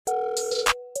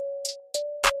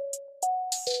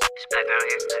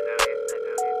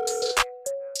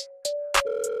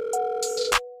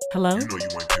Hello? You know you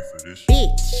ain't pay for this.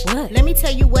 Bitch, What? let me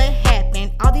tell you what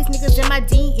happened. All these niggas in my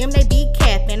DM, they be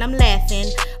capping. I'm laughing,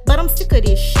 but I'm sick of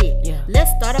this shit. Yeah.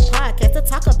 Let's start a podcast to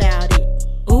talk about it.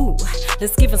 Ooh,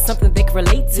 let's give them something they can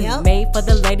relate to. Yep. Made for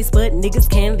the ladies, but niggas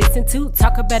can listen to.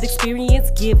 Talk about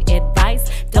experience, give advice.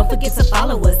 Don't forget to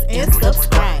follow us and You know you ain't pay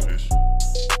subscribe. for this.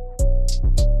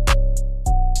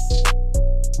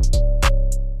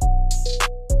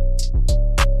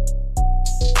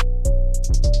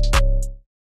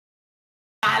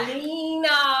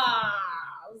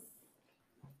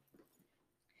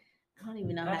 I don't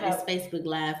even know how this Facebook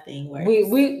Live thing works.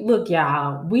 We look,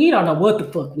 y'all. We don't know what the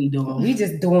fuck we doing. We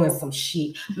just doing some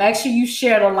shit. Make sure you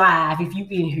share the live if you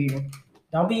in here.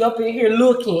 Don't be up in here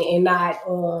looking and not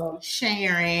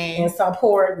sharing. and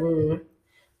supporting.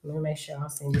 Let me make sure I'll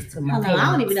send this to my Hold on, I don't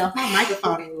parents. even know if my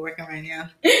microphone even working right now.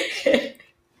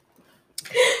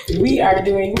 We are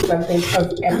doing something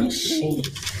of everything.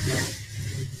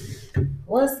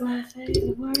 What's my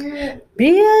favorite word?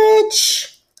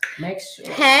 Bitch. Make sure.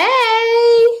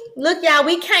 Hey, look, y'all,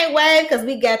 we can't wave because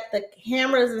we got the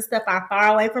cameras and stuff are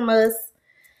far away from us.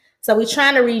 So we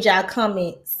trying to read y'all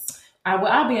comments.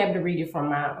 I'll be able to read it from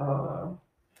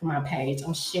my page.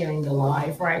 I'm sharing the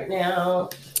live right now.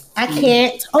 I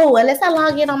can't. Oh, unless I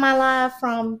log in on my live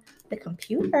from the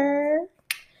computer.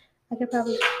 I could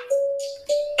probably.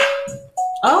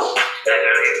 Oh.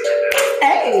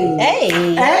 Hey.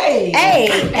 Hey. Hey.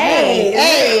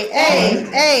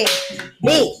 Hey.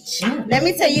 Bitch, let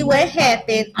me tell you what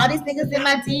happened. All these niggas in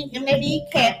my DM, they be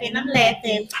capping. I'm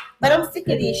laughing, but I'm sick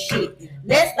of this shit.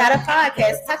 Let's start a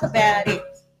podcast, talk about it.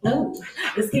 No,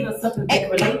 let's give us something they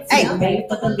can relate to. Hey. Made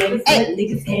for the ladies, Hey. but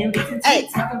niggas can listen to. Hey.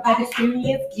 Talk about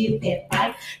experience, give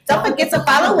advice. Don't forget to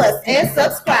follow us and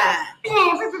subscribe.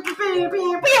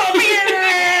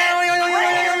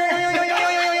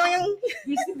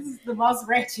 This is the most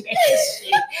ratchet ass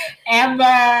shit ever.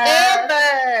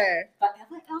 Ever.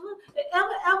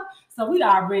 Ever. So we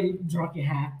already drunk and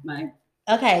high, like.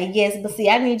 Okay, yes, but see,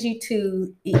 I need you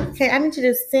to. I need you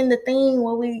to send the thing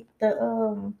where we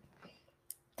Oh,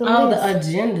 list. the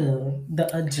agenda.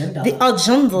 The agenda. The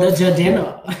agenda. The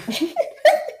agenda.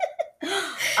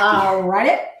 All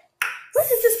right. What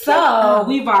is this? So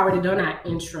we've already done our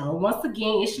intro. Once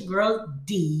again, it's your girl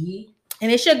D,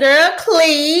 And it's your girl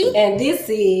Clee. and this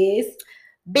is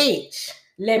Bitch.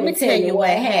 Let Me Tell You What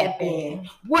Happened.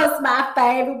 What's my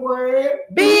favorite word?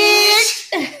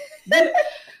 Bitch.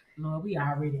 Lord, we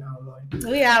already on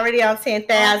one. We already on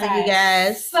 10,000, Okay. you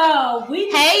guys. So we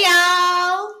Hey,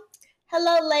 y'all.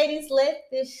 Hello, ladies. Let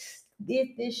this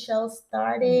show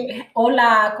started.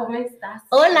 Hola, ¿cómo estás?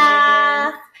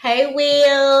 Hola. Hey,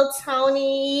 Will,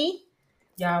 Tony.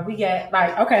 Y'all, we got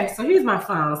okay, so here's my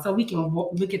phone so we can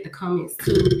look at the comments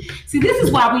too. See, this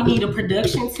is why we need a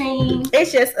production team.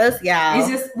 It's just us, y'all. It's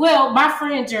just, well, my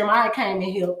friend Jeremiah came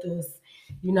and helped us,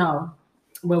 you know.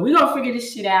 Well, we're gonna figure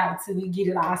this shit out until we get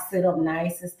it all set up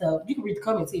nice and stuff. You can read the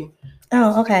comments here.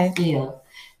 Oh, okay. Yeah.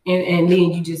 And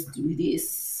then you just do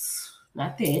this.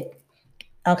 Not that.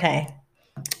 Okay.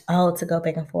 Oh, to go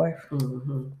back and forth.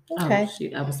 Mm-hmm. Okay. Oh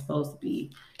shit, I was supposed to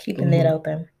be Keeping it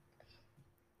open.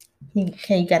 You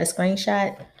got a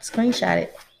screenshot? Screenshot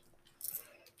it.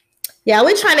 Yeah,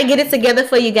 we're trying to get it together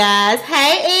for you guys.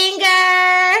 Hey,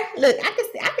 Inger. Look,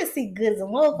 I can see good as a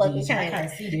motherfucker. I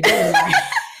can't see that.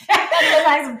 Look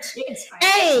like some chicken.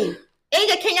 Hey,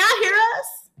 Inger, can y'all hear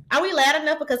us? Are we loud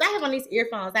enough? Because I have on these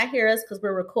earphones. I hear us because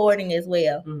we're recording as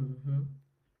well. Mm-hmm.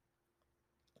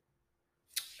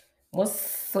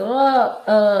 What's up,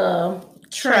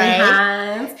 Trey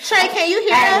Hines? Trey, can you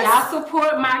hear Hey, us? y'all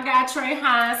support my guy Trey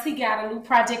Hines. He got a new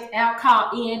project out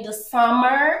called In the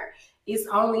Summer. It's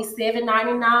only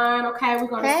 $7.99. Okay, we're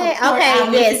gonna Hey, support okay,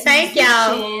 our yes, thank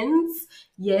y'all. musicians.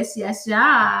 Yes.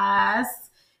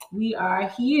 We are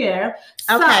here.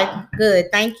 Okay,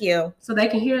 good. Thank you. So they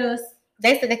can hear us.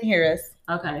 They said they can hear us.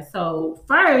 Okay, so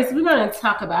first we're gonna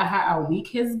talk about how our week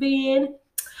has been.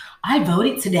 I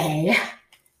voted today.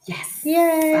 Yes.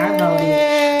 Yay. I voted.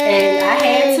 And I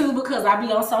had to because I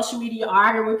be on social media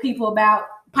arguing with people about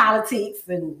politics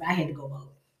and I had to go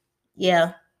vote.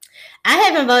 Yeah. I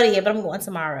haven't voted yet, but I'm going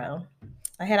tomorrow.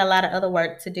 I had a lot of other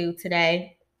work to do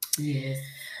today. Yes.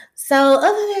 So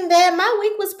other than that, my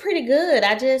week was pretty good.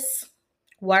 I just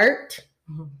worked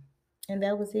and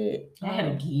that was it. I had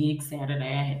a gig Saturday.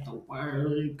 I had to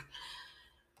work.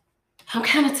 I'm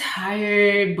kind of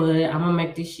tired, but I'm going to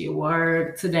make this shit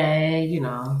work today. You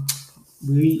know,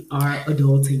 we are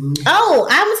adulting. Oh,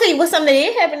 I'm going to tell you what something that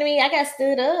did happen to me. I got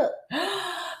stood up.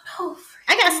 No.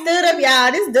 I got stood up,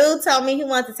 y'all. This dude told me he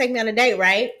wanted to take me on a date,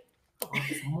 right? Oh,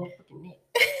 this motherfucking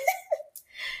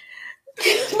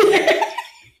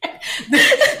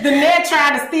the net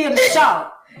trying to steal the show.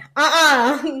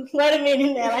 Wait a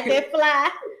minute now, like that fly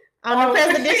on the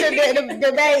presidential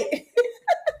debate.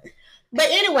 But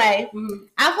anyway,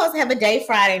 I'm supposed to have a date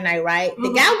Friday night, right?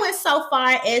 The guy went so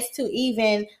far as to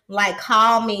even like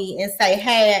call me and say,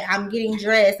 "Hey, I'm getting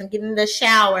dressed, I'm getting in the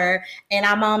shower, and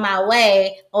I'm on my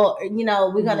way, or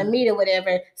we're gonna meet or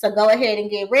whatever. So go ahead and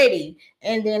get ready."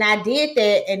 And then I did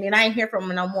that, and then I ain't hear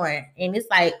from him no more. And it's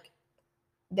like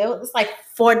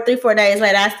 4 days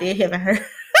later, I still haven't heard.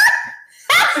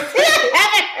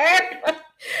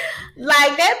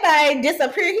 Like that thing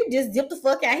disappeared. He just dipped the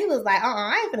fuck out. He was like,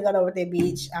 I ain't finna go over with that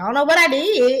bitch. I don't know what I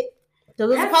did. It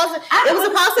was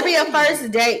supposed to be a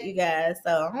first date, you guys.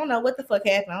 So I don't know what the fuck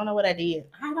happened. I don't know what I did.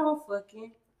 I don't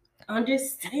fucking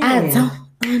understand. I don't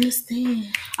understand.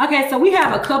 Okay, so we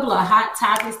have a couple of hot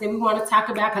topics that we want to talk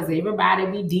about because everybody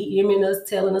be DMing us,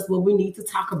 telling us what we need to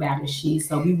talk about and shit.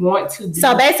 So we want to.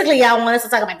 So basically, y'all want us to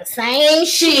talk about the same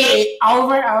shit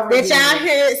over and over that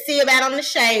y'all see about on the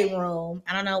Shade Room.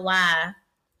 I don't know why.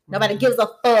 Nobody gives a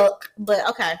fuck, but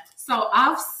okay. So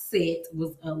Offset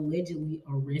was allegedly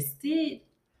arrested.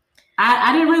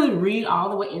 I didn't really read all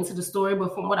the way into the story,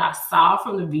 but from what I saw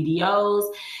from the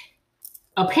videos,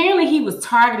 apparently he was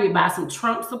targeted by some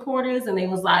Trump supporters, and they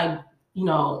was like,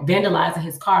 vandalizing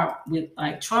his car with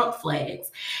like Trump flags.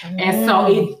 And so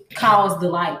it caused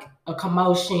a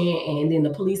commotion, and then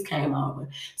the police came over.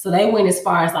 So they went as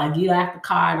far as like get out the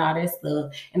car and all that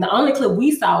stuff. And the only clip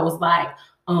we saw was like,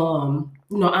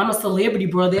 I'm a celebrity,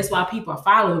 bro. That's why people are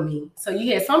following me. So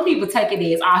you had some people take it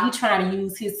as, he trying to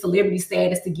use his celebrity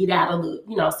status to get out of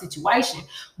the, situation.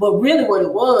 But really what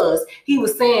it was, he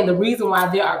was saying the reason why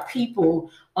there are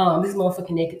people, this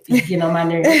motherfucking naked is getting on my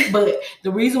nerves, but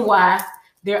the reason why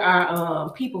there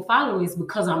are people following me is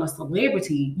because I'm a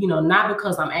celebrity, not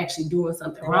because I'm actually doing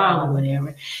something wrong or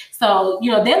whatever. So,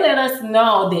 they let us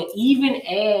know that even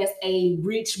as a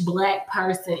rich Black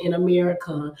person in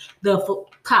America, the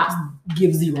cops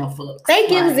give zero fucks. They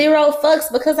give zero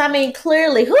fucks because,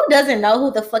 clearly, who doesn't know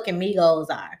who the fucking Migos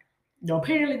are? No,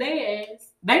 apparently they ass.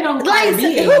 They know who who doesn't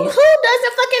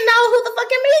fucking know who the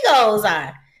fucking Migos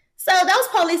are? So those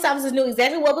police officers knew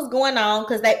exactly what was going on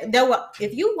because there were.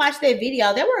 If you watch that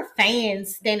video, there were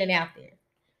fans standing out there,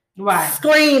 right,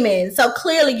 screaming. So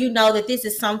clearly, you know that this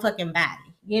is some fucking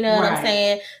body. You know what I'm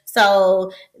saying?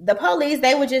 So the police,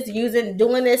 they were just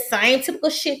doing this same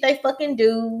typical shit they fucking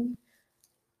do,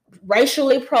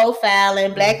 racially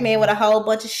profiling Black men with a whole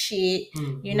bunch of shit.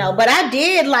 But I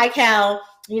did like how,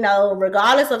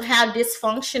 regardless of how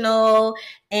dysfunctional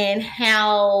and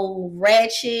how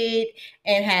ratchet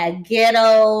and how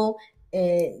ghetto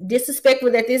and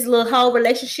disrespectful that this little whole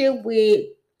relationship with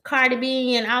Cardi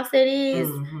B and Offset is,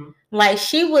 like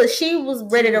she was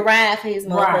ready to ride for his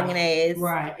motherfucking ass.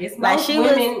 Right. It's like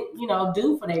women,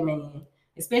 do for their man,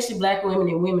 especially Black women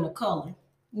and women of color.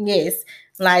 Yes.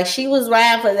 Like she was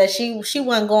riding for that. She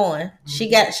wasn't going. She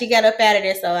got up out of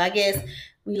there. So I guess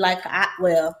we like.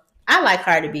 I like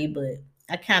Cardi B, but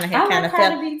I kind of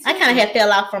had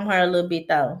fell off from her a little bit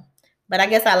though. But I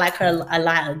guess I like her a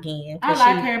lot again. I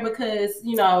like her because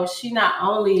she not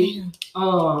only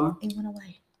it went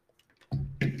away.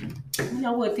 You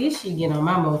know what? This shit get on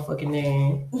my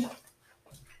motherfucking nerves.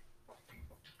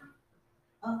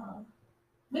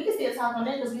 We can still talk on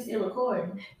that because we still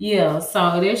recording. Yeah,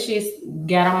 so this shit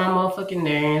got on my motherfucking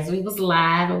nerves. We was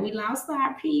live and we lost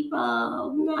our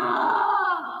people.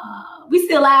 No. We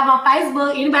still live on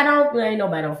Facebook. Ain't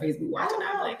nobody on Facebook watching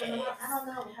our black ass. I don't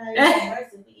know how it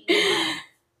works.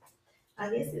 I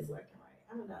guess it's working right.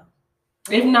 I don't know.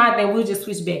 If not, then we'll just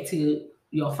switch back to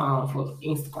your phone for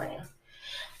Instagram.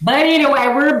 But anyway,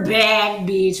 we're back,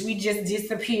 bitch. We just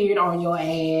disappeared on your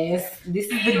ass. This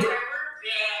is the...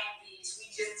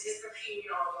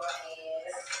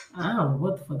 I don't know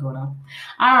what the fuck going on.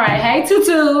 All right. Hey,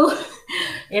 Tutu.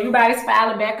 Everybody's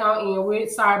filing back on in. We're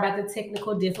sorry about the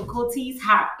technical difficulties.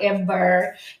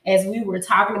 However, as we were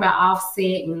talking about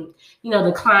Offset and,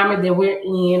 the climate that we're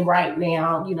in right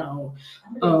now, we're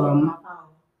going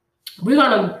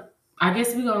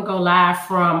to go live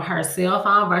from her cell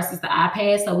phone versus the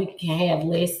iPad so we can have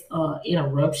less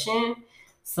interruption.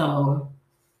 So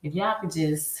if y'all could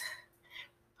just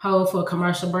hold for a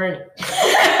commercial break.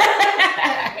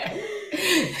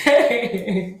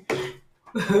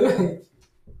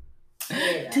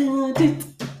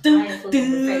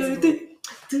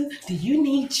 Do you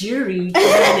need jury?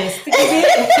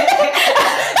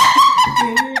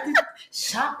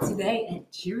 Shop today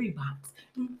at Jury Box.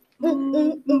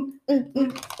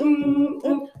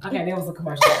 Okay, that was a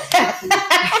commercial.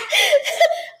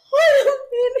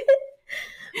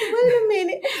 Wait a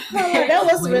minute. Hold on, that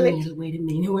was was really. Wait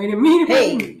a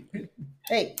minute.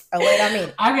 Hey. Oh wait, I mean.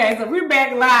 Okay, so we're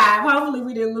back live. Hopefully,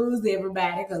 we didn't lose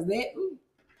everybody because that.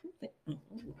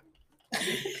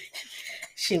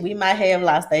 Shit, we might have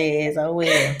lost their ass. Oh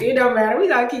well. It don't matter. We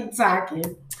gonna keep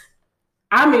talking.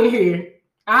 I'm in here.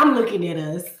 I'm looking at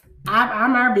us.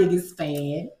 I'm our biggest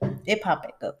fan. It popped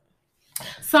back up.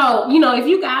 So, if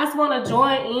you guys want to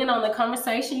join in on the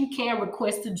conversation, you can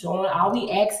request to join. All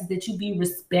we ask is that you be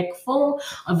respectful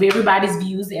of everybody's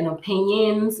views and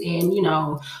opinions. And,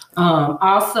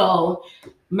 also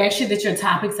make sure that your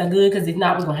topics are good, because if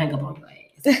not, we're going to hang up on your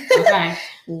ass. Okay?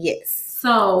 Yes.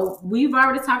 So, we've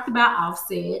already talked about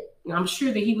Offset. I'm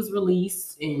sure that he was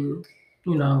released and,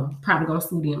 probably going to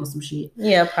sue them or some shit.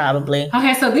 Yeah, probably.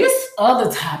 Okay, so this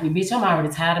other topic, bitch, I'm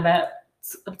already tired of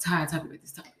talking about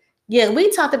this topic. Yeah, we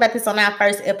talked about this on our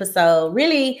first episode,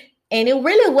 really, and it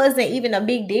really wasn't even a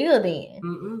big deal then.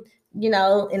 Mm-mm.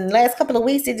 In the last couple of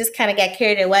weeks, it just kind of got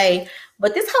carried away.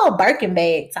 But this whole Birkin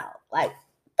bag talk, like,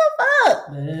 what the fuck?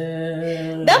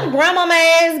 Them grandmama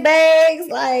ass bags,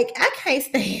 like, I can't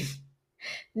stand.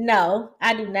 No,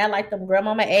 I do not like them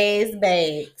grandmama ass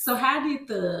bags. So how did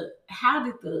the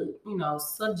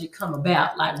subject come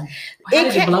about? Like, how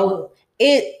did it blow up?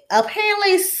 It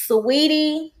apparently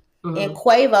Sweetie. And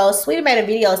Quavo, Sweetie made a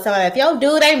video saying, if your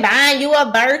dude ain't buying you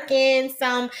a Birkin,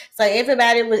 so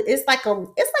everybody was. It's like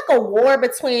a war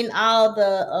between all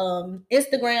the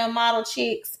Instagram model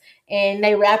chicks and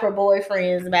they rapper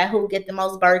boyfriends about who get the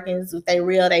most Birkins, if they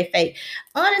real, they fake.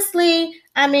 Honestly,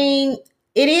 I mean,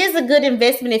 it is a good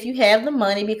investment if you have the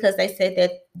money, because they said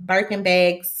that Birkin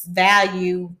bags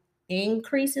value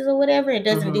increases or whatever, it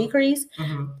doesn't decrease.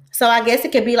 So I guess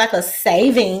it could be like a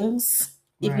savings.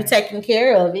 If you're taking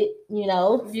care of it,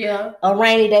 Yeah. A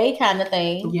rainy day kind of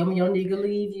thing. Yeah, when your nigga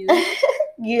leave you.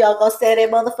 You all go sell that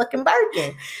motherfucking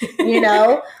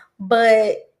Birkin,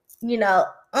 But,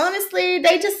 honestly,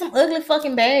 they just some ugly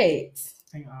fucking bags.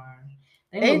 They are.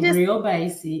 They look real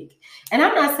basic. And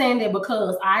I'm not saying that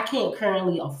because I can't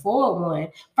currently afford one.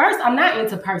 First, I'm not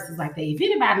into purses like that. If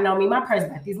anybody know me, my purse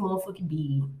like this motherfucking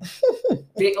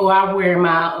big. Or I wear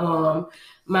my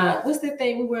what's that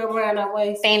thing we wear around our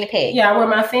waist? Fanny pack. Yeah, I wear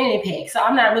my fanny pack. So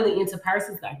I'm not really into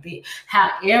purses like that.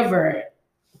 However,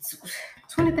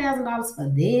 $20,000 for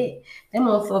that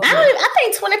motherfucker. I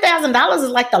think $20,000 is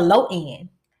like the low end.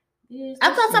 Yeah,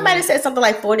 I thought somebody said something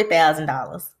like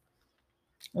 $40,000.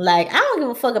 Like, I don't give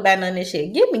a fuck about none of this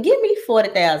shit. Give me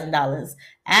 $40,000.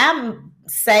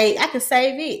 I can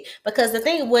save it, because the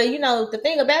thing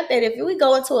about that, if we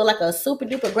go into a super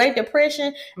duper Great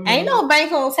Depression, ain't no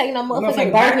bank gonna take no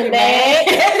motherfucking Birkin bag.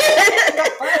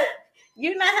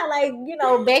 You know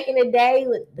how back in the day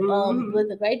with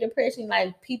the Great Depression,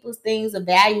 like people's things of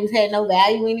values had no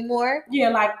value anymore. Yeah,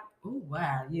 like, oh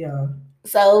wow, yeah.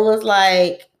 So it was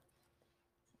like,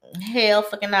 hell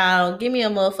fucking no. Give me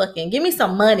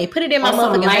some money. Put it in my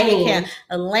motherfucking bank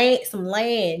account. Some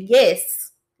land. Yes.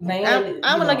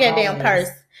 I want a goddamn purse.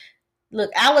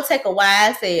 Look, I would take a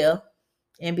YSL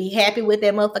and be happy with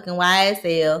that motherfucking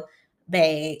YSL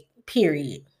bag,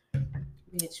 period.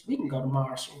 Bitch, we can go to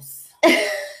Marshall's.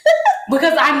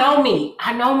 Because I know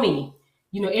me.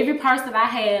 Every purse that I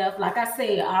have, like I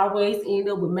said, I always end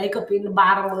up with makeup in the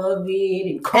bottom of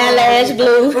it and eyelash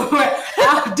glue.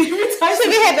 Different types.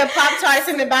 She had the Pop-Tarts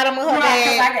in the bottom of her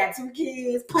bag. I got 2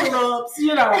 kids, pull-ups,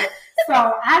 So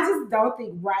I just don't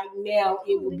think right now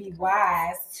it would be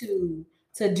wise to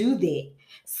do that.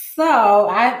 So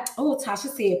Tasha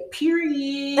said,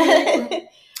 period.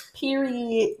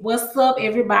 Period. What's up,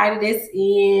 everybody that's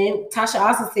in? Tasha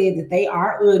also said that they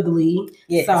are ugly.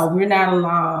 Yes. So we're not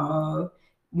alone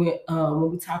when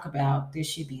we talk about this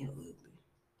shit being ugly.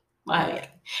 Like,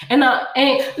 and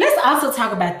let's also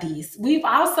talk about this. We've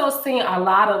also seen a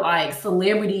lot of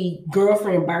celebrity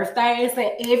girlfriend birthdays,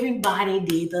 and everybody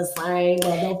did the same.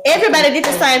 Everybody did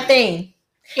the same thing.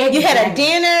 You had a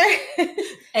dinner.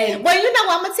 And well,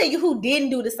 I'm gonna tell you who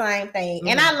didn't do the same thing,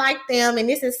 and I like them. And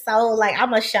this is so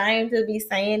I'm ashamed to be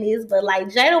saying this, but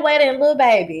Jada Waiter and Lil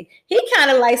Baby, he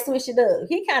kind of switched it up.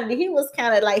 He was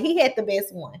kind of he had the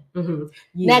best one. Mm-hmm.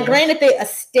 Yeah. Now, granted, the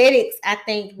aesthetics I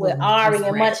think with Ari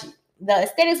and the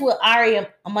aesthetics with Ari and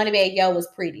Moneybag Yo was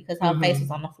pretty because her face was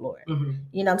on the floor. Mm-hmm.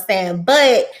 You know what I'm saying?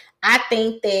 But I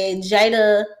think that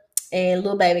Jada and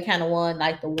Lil Baby kind of won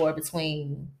the war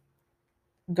between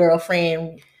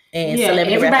girlfriend and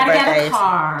celebrity. Everybody got a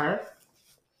car.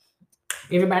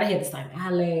 Everybody had the same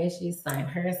eyelashes, same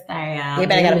hairstyle.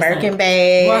 Everybody got a Birkin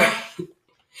bag. Right.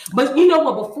 But you know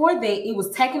what? Before that, it was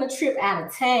taking a trip out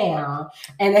of town,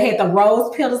 and they had the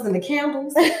rose petals and the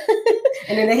candles,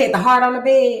 and then they had the heart on the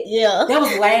bed. Yeah, that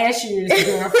was last year's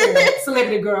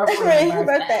celebrity girlfriend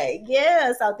birthday.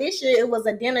 Yeah, so this year it was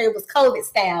a dinner. It was COVID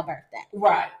style birthday.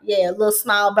 Right. Yeah, little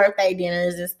small birthday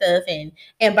dinners and stuff,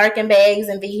 and Birkin bags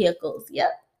and vehicles.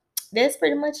 Yep, that's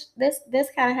pretty much that's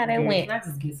kind of how that went. Can I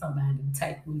just get somebody to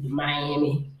take me to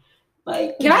Miami?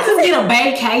 Like, can I just get a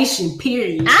vacation?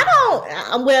 Period. I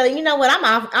don't. Well, you know what?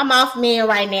 I'm off man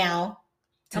right now.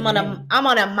 I'm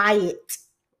on a diet.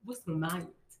 What's the diet?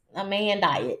 A man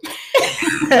diet.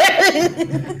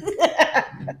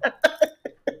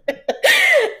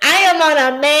 I am on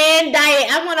a man diet.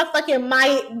 I'm on a fucking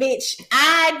diet, bitch.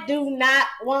 I do not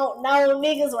want no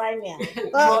niggas right now.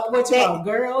 What you want,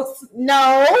 girls?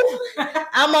 No,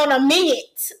 I'm on a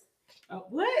meat.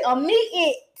 What? A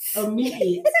meat. A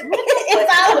meat.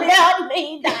 It's all about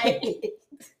me diet.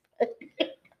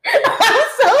 I'm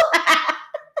so high.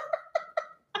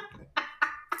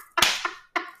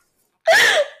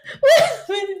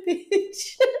 Bitch.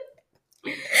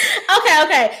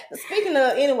 Okay. Speaking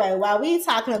of, anyway, while we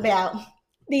talking about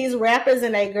these rappers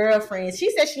and their girlfriends, she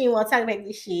said she didn't want to talk about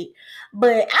this shit,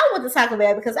 but I want to talk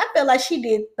about it because I feel like she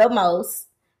did the most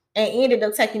and ended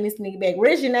up taking this nigga back.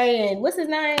 Reginae and what's his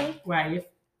name? Right.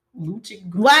 Lucci.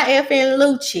 YF and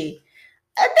Lucci.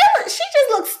 She just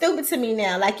looks stupid to me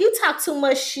now. Like, you talk too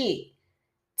much shit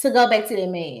to go back to that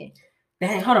man.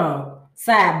 Dang, hold on.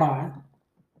 Sidebar.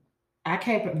 I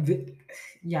can't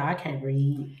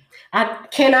read.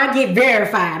 Can I get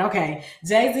verified? Okay.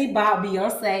 Jay-Z bought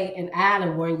Beyonce an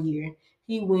island one year.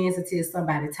 He wins until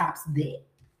somebody tops that.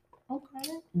 Okay.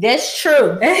 That's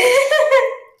true.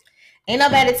 Ain't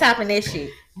nobody topping that shit.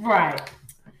 Right.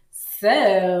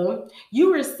 So you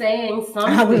were saying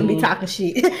something. I wouldn't be talking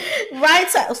shit. Right.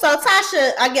 So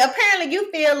Tasha, apparently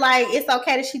you feel like it's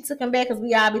okay that she took him back because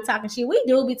we all be talking shit. We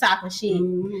do be talking shit.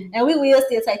 Mm-hmm. And we will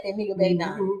still take that nigga back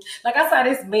down. Mm-hmm. Like I saw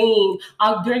this meme.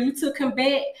 Oh, girl, you took him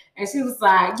back. And she was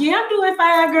like, yeah, I'm doing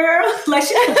fine, girl. Like,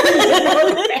 she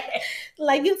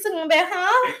like, you took him back,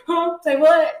 huh? Huh? Say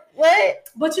what? What?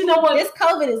 But you know what? This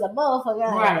COVID is a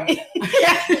motherfucker. Right.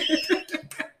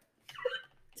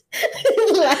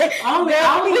 Like,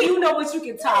 only you know what you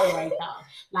can tolerate, though.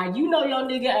 Like, you know your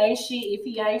nigga ain't shit if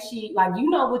he ain't shit. Like, you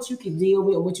know what you can deal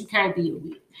with and what you can't deal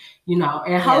with. You know,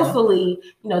 and hopefully,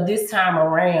 you know, this time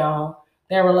around,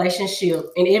 their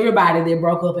relationship and everybody that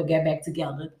broke up and got back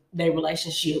together, their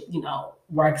relationship, you know,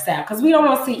 works out. Because we don't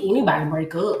want to see anybody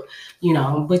break up, you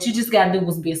know, but you just got to do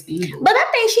what's best for you. But I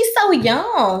think she's so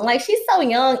young. Like, she's so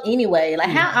young anyway. Like,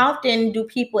 how often do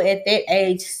people at that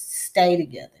age stay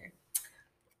together?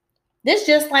 This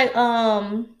just like,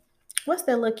 what's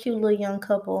that little cute little young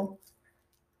couple?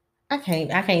 I can't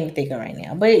even think of right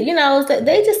now. But, you know,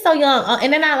 they just so young.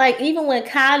 And then I like, even when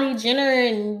Kylie Jenner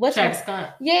and Travis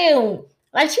Scott. Yeah.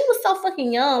 Like, she was so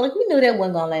fucking young. Like, we knew that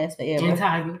wasn't going to last forever. And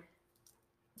Tiger.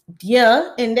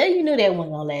 Yeah. And then you knew that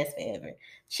wasn't going to last forever.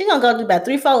 She going to go through about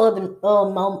 3-4 other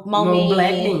more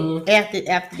black men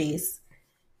after this.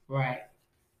 Right.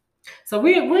 So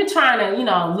we're trying to, you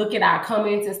know, look at our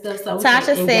comments and stuff. So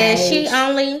Tasha said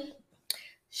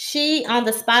she on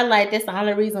the spotlight. That's the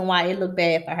only reason why it looked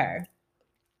bad for her.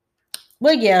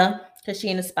 Well, yeah, because she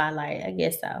in the spotlight. I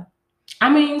guess so. I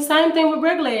mean, same thing with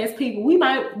regular ass people. We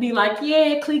might be like,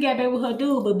 yeah, Clee got back with her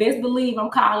dude, but best believe I'm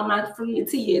calling my friend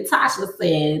Tia. Tasha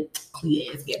said,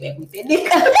 Clee ass get back with that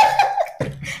nigga.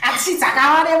 After she talk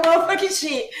all that motherfucking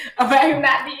shit about him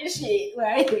not being shit,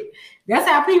 right? That's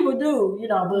how people do, you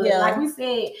know. But like we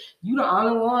said, you the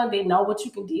only one that know what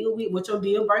you can deal with, what your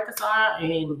deal breakers are,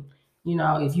 and you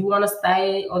know, if you want to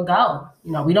stay or go.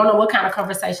 You know, we don't know what kind of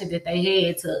conversation that they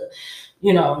had to,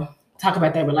 you know, talk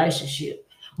about their relationship.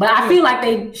 But I feel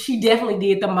like she definitely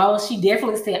did the most. She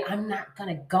definitely said, I'm not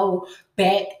gonna go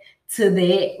back to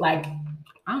that. Like,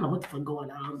 I don't know what the fuck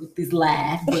going on with this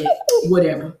live, but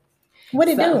whatever. What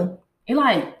did it do?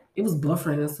 It was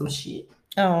buffering and some shit.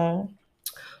 Oh.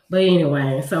 But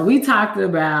anyway, so we talked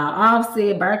about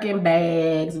Offset, Birkin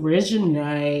bags,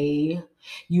 Reginae.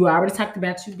 You already talked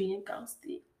about you being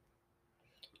ghosted.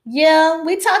 Yeah,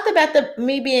 we talked about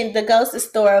me being the ghosted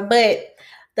story, but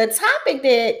the topic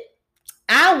that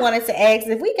I wanted to ask,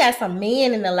 if we got some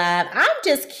men in the live, I'm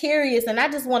just curious and I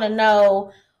just want to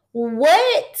know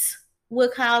what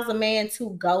would cause a man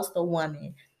to ghost a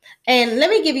woman. And let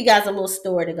me give you guys a little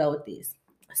story to go with this.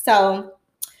 So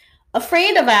a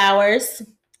friend of ours,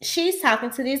 she's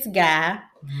talking to this guy,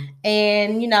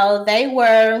 and, you know,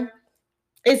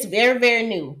 it's very, very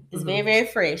new. It's very, very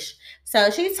fresh. So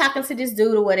she's talking to this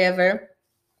dude or whatever.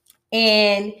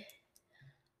 And,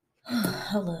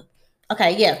 hold up.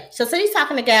 Okay, yeah. So he's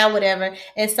talking to guy, whatever.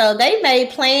 And so they made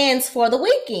plans for the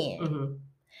weekend. Mm-hmm.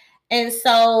 And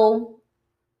so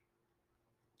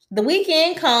the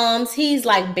weekend comes, he's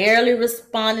like barely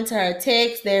responding to her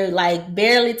text. They're like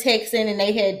barely texting, and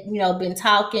they had, been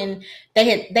talking.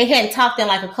 They hadn't talked in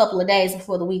like a couple of days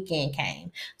before the weekend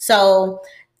came. So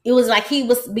it was like he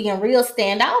was being real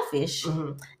standoffish.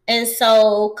 Mm-hmm. And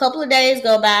so a couple of days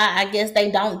go by. I guess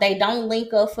they don't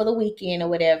link up for the weekend or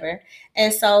whatever.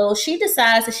 And so she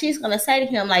decides that she's gonna say to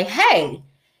him like, "Hey,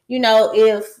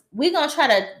 if we're gonna try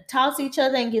to talk to each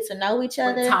other and get to know each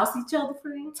other, toss each other,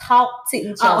 friends, talk to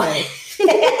each other."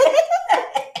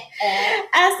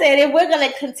 I said, if we're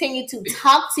gonna continue to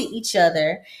talk to each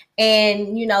other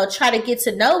and try to get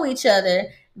to know each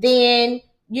other, then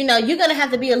you're gonna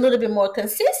have to be a little bit more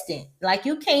consistent. Like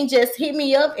you can't just hit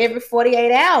me up every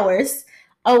 48 hours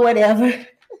or whatever.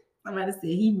 Somebody said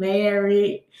he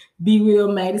married. Be Real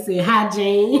made it said hi,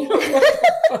 Jean.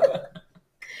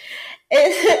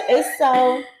 And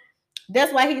so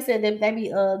that's why he said that they be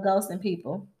ghosting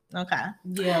people. Okay.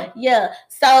 Yeah.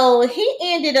 So he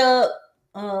ended up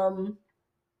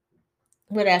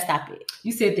where did I stop it?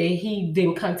 You said that he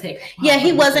didn't contact her. Yeah,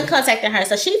 he wasn't contacting her.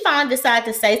 So she finally decided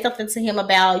to say something to him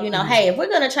about, hey, if we're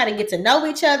gonna try to get to know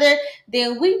each other,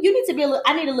 then you need to be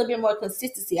I need a little bit more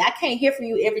consistency. I can't hear from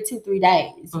you every 2-3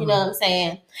 days. You know what I'm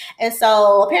saying? And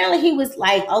so apparently he was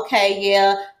like, okay,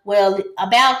 yeah, well,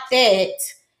 about that,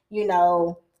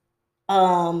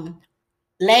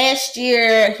 last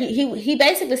year he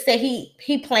basically said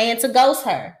he planned to ghost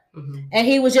her. And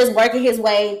he was just working his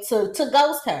way to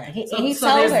ghost her. He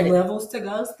told her levels to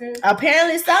ghosting.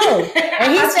 Apparently so.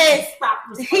 And he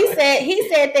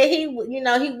said that he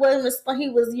wasn't he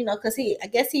was because I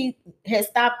guess he had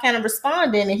stopped kind of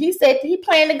responding, and he said he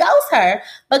planned to ghost her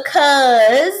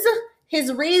because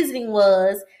his reasoning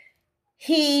was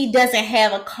he doesn't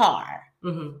have a car.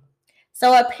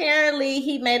 So apparently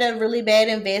he made a really bad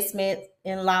investment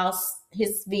and lost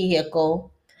his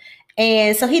vehicle.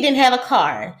 And so he didn't have a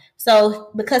car.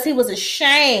 So because he was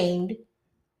ashamed,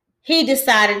 he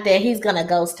decided that he's going to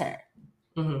ghost her.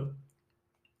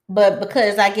 But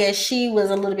because I guess she was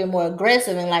a little bit more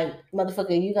aggressive and like,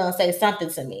 motherfucker, you going to say something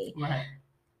to me. Right.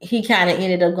 He kind of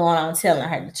ended up going on telling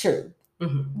her the truth.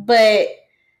 But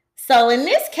so in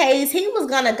this case, he was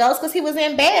going to ghost because he was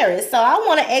embarrassed. So I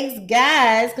want to ask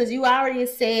guys, because you already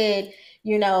said,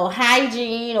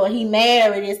 hygiene or he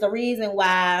married is the reason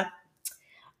why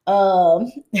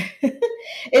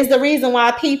is the reason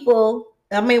why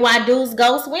why dudes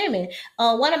ghost women.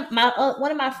 One of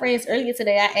my friends earlier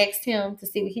today, I asked him to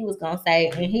see what he was gonna say,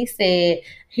 and he said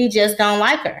he just don't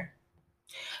like her.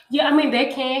 Yeah, I mean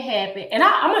that can happen, and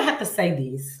I'm gonna have to say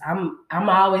this. I'm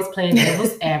always playing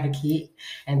devil's advocate,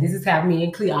 and this is how me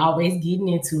and Clea always getting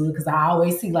into it because I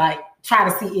always try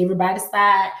to see everybody's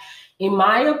side. In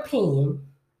my opinion,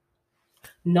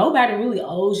 nobody really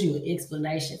owes you an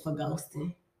explanation for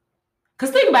ghosting.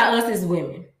 Because think about us as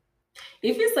women.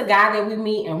 If it's a guy that we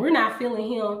meet and we're not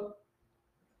feeling him,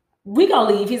 we're going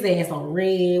to leave his ass on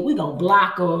red. We're going to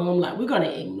block him. Like, we're going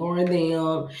to ignore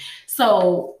them.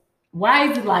 So why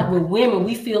is it like with women,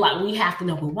 we feel like we have to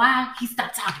know, but why he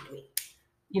stopped talking to me?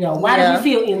 Why do we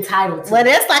feel entitled to Well,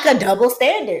 that's like a double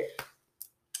standard.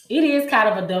 It is kind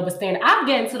of a double standard. I've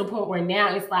gotten to the point where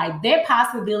now it's like that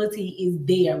possibility is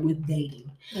there with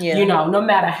dating. Yeah. No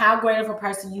matter how great of a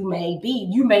person you may be,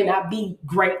 you may not be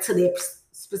great to that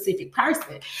specific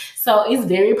person. So it's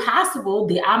very possible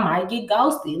that I might get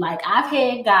ghosted. Like I've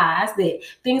had guys that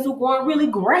things were going really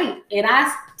great and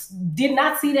I did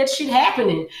not see that shit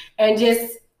happening. And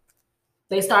just,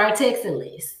 they started texting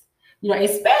less.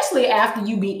 Especially after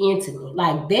you be intimate.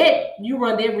 Like that, you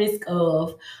run that risk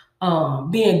of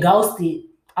being ghosted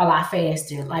a lot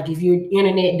faster. Like if you're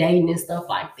internet dating and stuff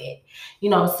like that.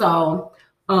 So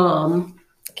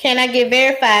can I get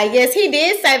verified? Yes, he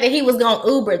did say that he was gonna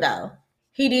Uber though.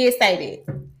 He did say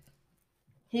that.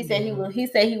 He said he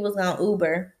said he was gonna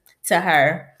Uber to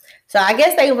her. So I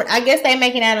guess they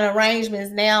making out an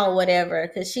arrangements now or whatever,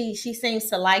 because she seems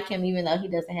to like him even though he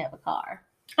doesn't have a car.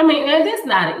 I mean, and that's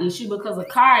not an issue because a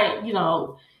car,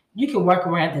 you can work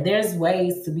around it. There's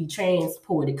ways to be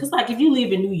transported. Because like if you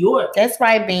live in New York. That's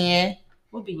right, Ben.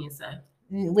 What Ben say?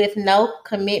 With no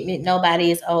commitment,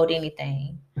 nobody is owed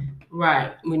anything.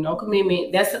 Right. With no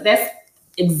commitment. That's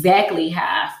exactly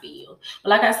how I feel. But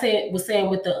like I was saying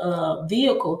with the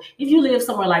vehicle, if you live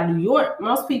somewhere like New York,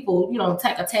 most people,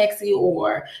 take a taxi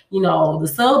or,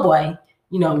 the subway,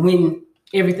 when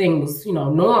everything was,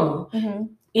 normal.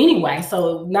 anyway.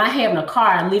 So not having a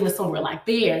car and living somewhere like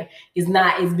there is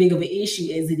not as big of an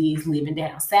issue as it is living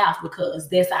down south, because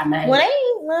that's our main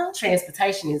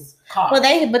transportation is cars. Well,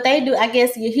 they do. I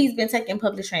guess he's been taking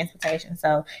public transportation,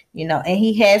 so and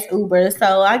he has Uber,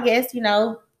 so I guess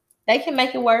they can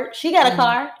make it work. She got a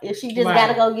car if she just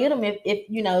gotta go get him.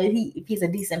 If he's a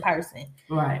decent person,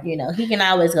 right? He can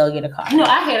always go get a car.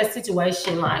 I had a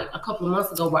situation like a couple of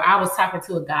months ago where I was talking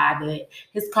to a guy that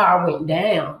his car went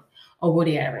down or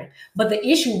whatever, but the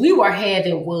issue we were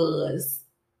having was,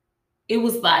 it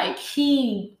was like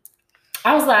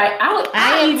I was like,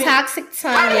 I am toxic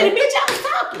Tanya. I mean, bitch, I was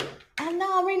talking. I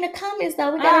know. I'm reading the comments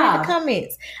though. We gotta read the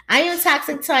comments. I am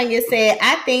toxic Tanya said,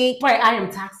 I think. Wait, I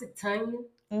am toxic Tanya.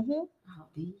 Mm-hmm. Oh,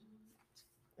 bitch.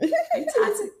 I'm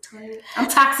toxic Tanya. I'm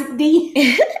toxic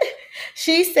D.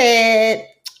 She said,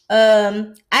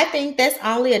 I think that's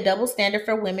only a double standard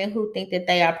for women who think that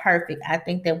they are perfect. I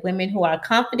think that women who are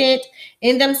confident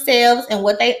in themselves and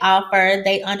what they offer,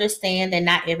 they understand that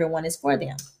not everyone is for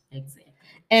them. Exactly.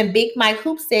 And Big Mike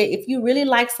Hoop said, if you really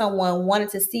like someone, wanted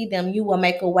to see them, you will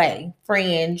make a way.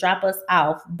 Friend, drop us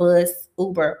off, bus,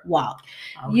 Uber, walk.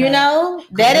 Okay.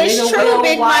 That is true,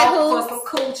 Big Mike Hoop. For some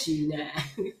coochie now.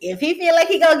 If he feel like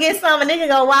he gonna get something, nigga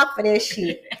gonna walk for that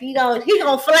shit. He gonna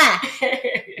fly.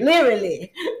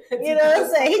 Literally. You know what I'm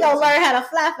saying? He gonna learn how to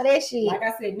fly for that shit. Like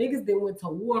I said, niggas then went to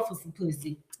war for some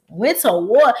pussy. Went to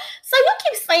war. So you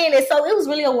keep saying it. So it was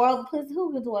really a war of pussy.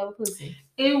 Who went to war with pussy?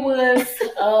 It was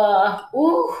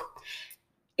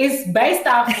it's based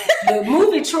off the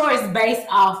movie Troy is based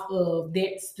off of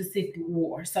that specific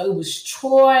war. So it was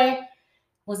Troy,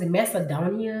 was it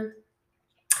Macedonia?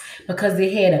 Because they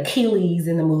had Achilles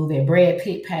in the movie, and Brad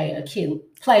Pitt played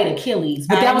Achilles.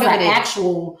 But that was an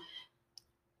actual,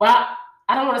 well,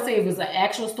 I don't want to say if it was an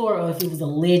actual story or if it was a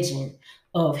legend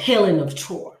of Helen of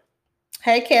Troy.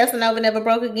 Hey, Casanova never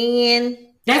broke again.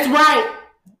 That's right.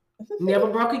 Never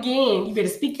broke again. You better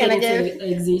speak that into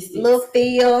existence. Little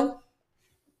Phil.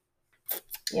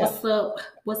 Yep.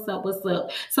 What's up?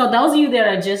 So those of you that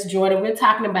are just joining, we're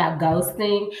talking about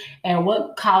ghosting and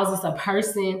what causes a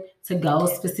person to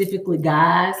ghost, specifically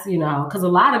guys, because a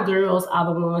lot of girls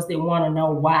are the ones that want to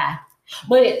know why.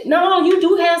 But no, you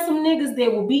do have some niggas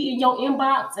that will be in your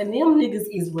inbox, and them niggas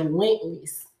is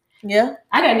relentless. Yeah.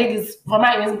 I got niggas from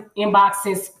my inbox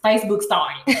since Facebook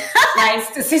started.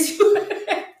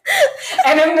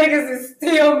 And them niggas is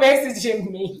still messaging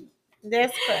me.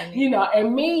 That's funny.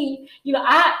 And me,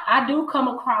 I do come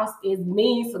across as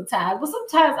mean sometimes, but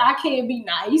sometimes I can be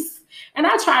nice. And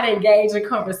I try to engage in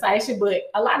conversation, but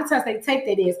a lot of times they take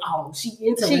that as, oh, she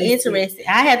interested.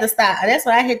 I had to stop. That's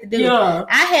what I had to do. Yeah.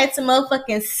 I had to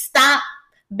motherfucking stop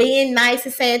being nice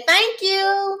and saying thank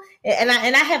you. And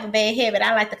I have a bad habit.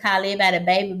 I like to call everybody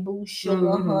baby boo,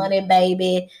 sugar, honey,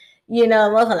 baby.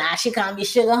 Motherfucker, she call me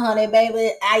sugar, honey,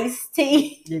 baby, iced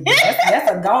tea.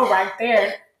 That's a go right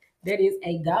there. That is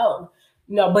a go.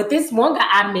 But this one guy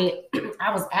I met,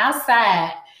 I was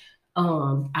outside.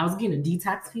 I was getting a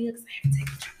detox fix.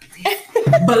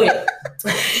 But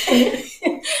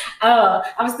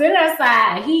I was sitting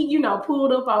outside. He,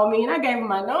 pulled up on me, and I gave him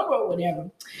my number or whatever.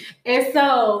 And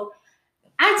so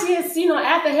I just,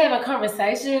 after having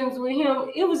conversations with him,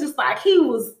 it was just like he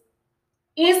was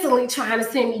instantly trying to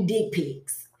send me dick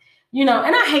pics. And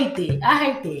I hate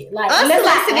that. Like,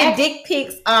 unsolicited dick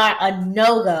pics are a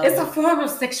no-go. It's a form of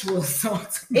sexual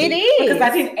assault. It is. Because I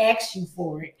didn't ask you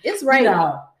for it. It's rape.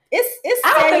 It's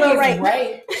I don't think it's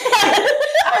rape.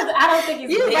 I don't think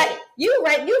it's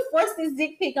rape. You forced this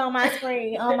dick pic on my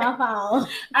screen, on my phone.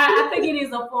 I think it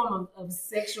is a form of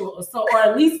sexual assault, or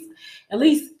at least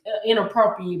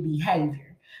inappropriate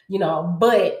behavior,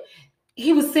 but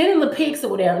he was sending the pics or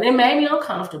whatever, and it made me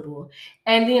uncomfortable.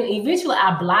 And then eventually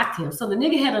I blocked him. So the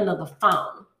nigga had another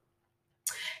phone.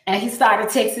 And he started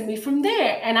texting me from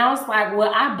there. And I was like,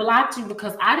 well, I blocked you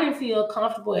because I didn't feel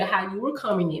comfortable at how you were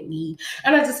coming at me.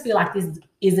 And I just feel like this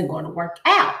isn't going to work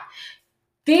out.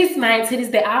 This man to this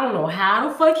day, I don't know how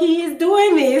the fuck he is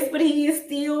doing this, but he is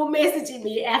still messaging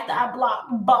me after I blocked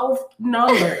both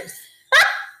numbers.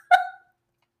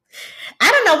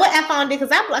 I don't know what I found it,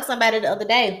 because I blocked somebody the other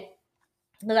day.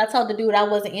 Because I told the dude I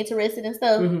wasn't interested in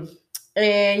stuff. Mm-hmm.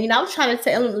 And, I was trying to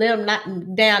tell him, let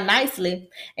him down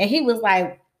nicely. And he was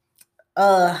like,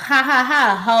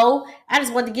 ho. I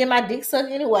just wanted to get my dick sucked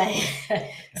anyway.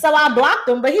 So I blocked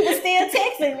him, but he was still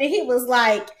texting me. He was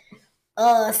like,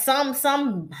 some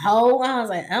hoe. I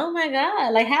was like, oh my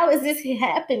God, like, how is this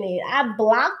happening? I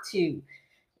blocked you.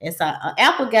 And so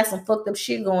Apple got some fucked up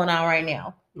shit going on right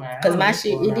now. Because my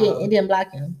shit, it didn't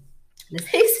block him.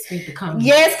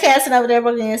 Yes, Casanova, they're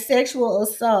working in sexual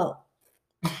assault.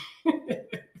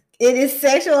 It is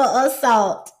sexual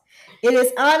assault. It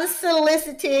is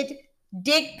unsolicited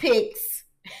dick pics.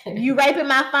 You raping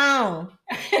my phone.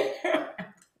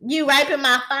 You raping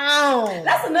my phone.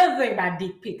 That's another thing about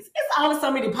dick pics. It's only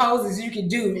so many poses you can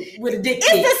do with a dick pic.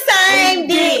 It's the same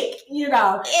dick. You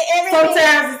know,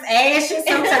 sometimes it's ashy,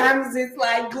 sometimes it's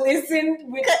like glisten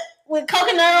with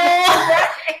coconut oil.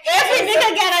 Every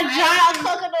nigga got a jar of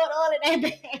coconut oil in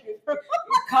their bag.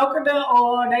 Coconut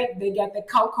oil, they got the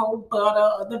cocoa butter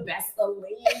or the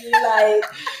Vaseline. Like,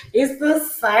 it's the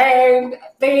same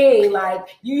thing. Like,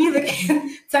 you either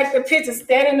can take the picture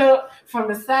standing up from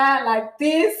the side like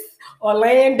this or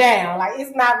laying down. Like,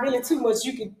 it's not really too much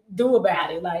you can do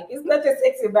about it. Like, it's nothing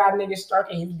sexy about a nigga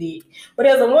stroking his dick. But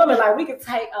as a woman, like, we can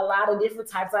take a lot of different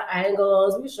types of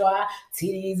angles. We show our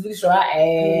titties, we show our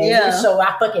ass, we show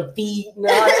our fucking feet. You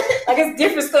know? Like, it's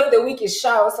different stuff that we can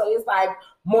show. So it's like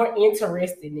more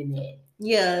interesting than that.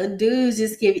 Yeah, dudes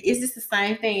just it's just the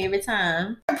same thing every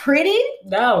time. Pretty?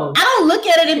 No. I don't look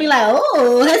at it and be like,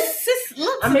 oh, this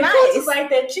looks nice. It's like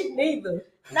that chick neither.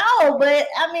 No, but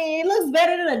I mean, it looks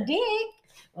better than a dick.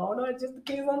 Oh no, it just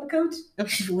depends on the cooch.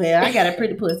 Well, I got a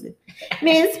pretty pussy.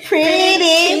 Miss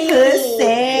Pretty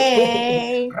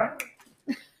Pussy.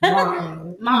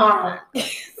 Mom.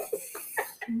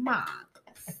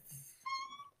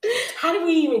 How do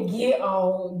we even get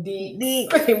on dick?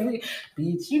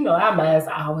 Bitch, you know our minds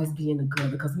always be in the good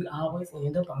because we always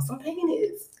end up on some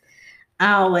penis.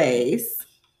 Always.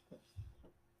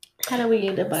 How do we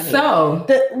end up on it? So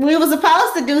we were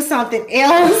supposed to do something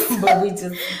else, but we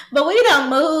done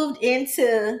moved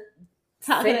into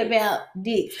talking about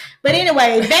dicks. But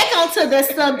anyway, back onto the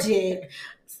subject.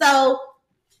 So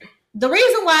the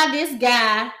reason why this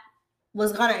guy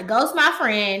was gonna ghost my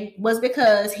friend was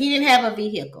because he didn't have a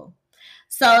vehicle.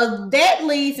 So that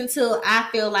leads into, I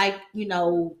feel like, you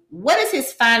know, what is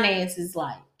his finances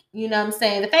like? You know what I'm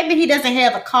saying? The fact that he doesn't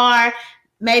have a car,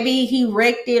 maybe he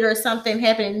wrecked it or something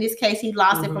happened. In this case, he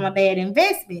lost it from a bad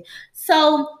investment.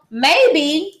 So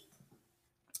maybe,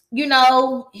 you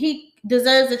know, he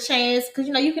deserves a chance because,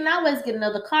 you know, you can always get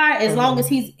another car as long as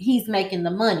he's making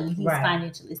the money. He's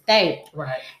financially stable.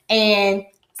 Right. And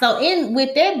so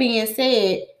with that being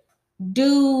said,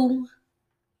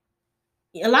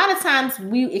 a lot of times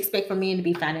we expect for men to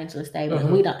be financially stable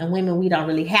and women, we don't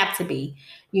really have to be,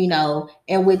 you know,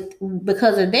 and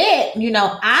because of that, you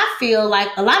know, I feel like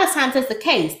a lot of times that's the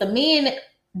case. The men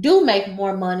do make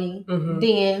more money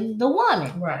than the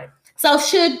woman. Right. So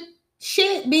should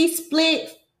it be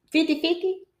split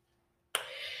 50-50?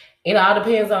 It all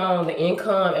depends on the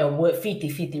income and what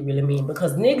 50-50 really mean.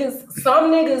 Because some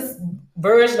niggas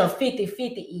version of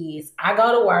 50-50 is I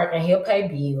go to work and he'll pay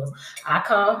bills. I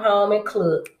come home and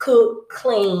cook,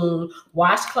 clean,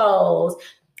 wash clothes,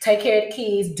 take care of the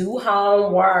kids, do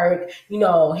homework, you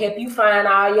know, help you find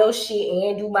all your shit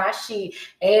and do my shit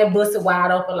and bust it wide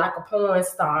open like a porn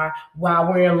star while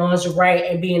wearing lingerie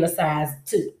and being a size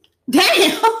 2.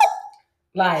 Damn.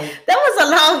 Like, that was a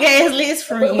long ass list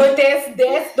for you. But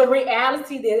that's the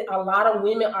reality that a lot of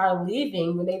women are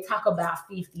living when they talk about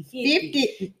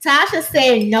 50-50. Tasha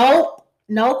said no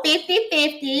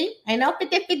 50-50. Ain't no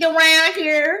 50-50 around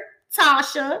here,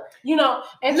 Tasha. You know,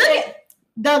 and look,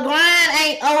 the grind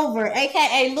ain't over,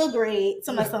 aka Lil Greg.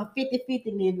 Some 50-50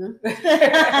 nigga.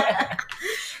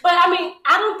 But I mean,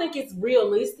 I don't think it's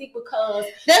realistic because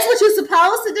that's what you're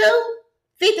supposed to do.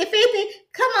 50-50?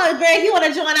 Come on, Greg. You want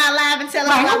to join our live and tell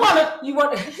us? You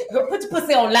want to put your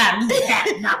pussy on live.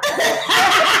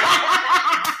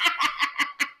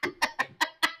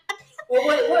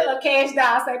 What a cash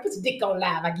doll say? Put your dick on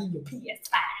live. I give you a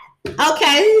PS5.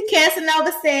 Okay.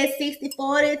 Casanova said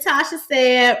 60-40. Tasha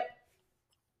said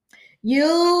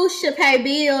you should pay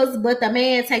bills, but the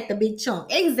man take the big chunk.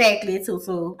 Exactly,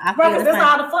 Tutu. Right, because that's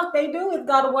all the fuck they do is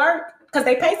go to work. Because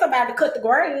they pay somebody to cut the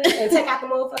grass and take out the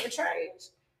motherfucking trash.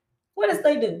 What else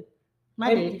they do?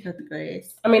 My daddy cut the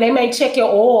grass. I mean, they may check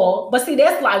your oil. But see,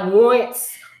 that's like once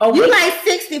a week. You like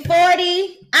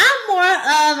 60-40? I'm more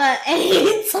of an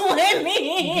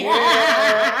 80-20.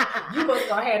 Yeah. You must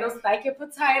go ahead and steak and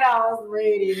potatoes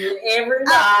ready every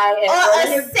night.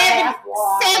 Or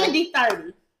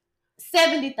 70-30.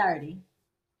 70-30.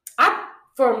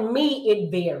 For me, it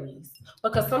varies.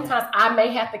 Because sometimes I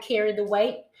may have to carry the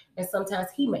weight. And sometimes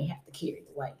he may have to carry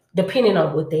the weight, depending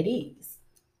on what that is.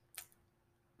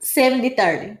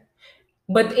 70-30.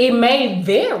 But it may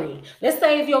vary. Let's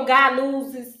say if your guy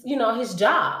loses, you know, his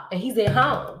job and he's at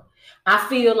home. I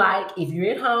feel like if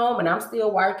you're at home and I'm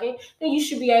still working, then you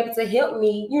should be able to help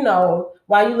me, you know,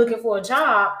 while you're looking for a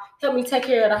job, help me take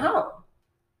care of the home.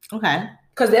 Okay.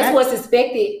 Because that's what's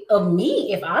expected of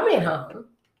me if I'm at home.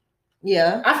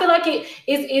 Yeah. I feel like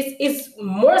it's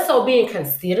more so being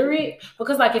considerate,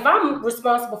 because like if I'm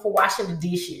responsible for washing the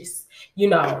dishes, you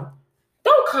know,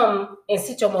 don't come and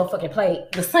sit your motherfucking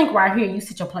plate. The sink right here, you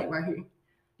sit your plate right here.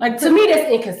 Like, to me,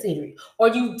 that's inconsiderate. Or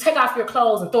you take off your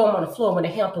clothes and throw them on the floor when the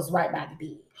hamper's right by the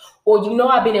bed. Or you know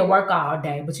I've been at work all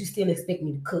day, but you still expect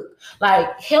me to cook.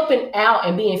 Like, helping out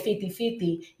and being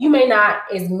 50-50, you may not,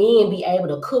 as men, be able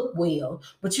to cook well,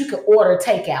 but you can order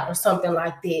takeout or something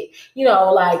like that. You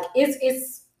know, like,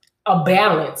 it's a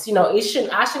balance. You know, I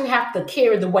shouldn't have to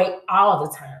carry the weight all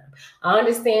the time. I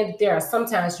understand that there are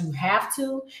sometimes you have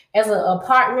to as a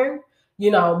partner, you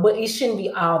know, but it shouldn't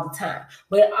be all the time.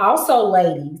 But also,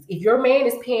 ladies, if your man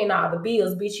is paying all the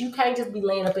bills, bitch, you can't just be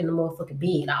laying up in the motherfucking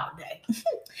bed all day.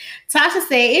 Tasha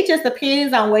said it just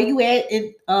depends on where you at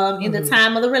in the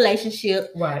time of the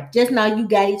relationship. Right. Just know you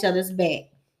got each other's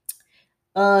back.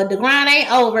 The grind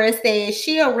ain't over. It says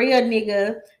she a real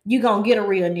nigga. You gonna get a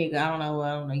real nigga. I don't know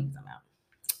what you talking about.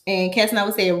 And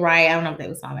Casanova said right. I don't know what they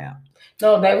was talking about.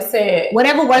 No, they were saying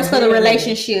whatever works for the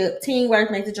relationship.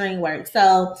 Teamwork makes the dream work.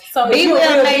 So if you a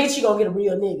real bitch, you gonna get a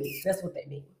real nigga. That's what they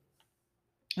mean.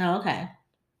 Oh, okay.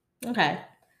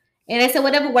 And they said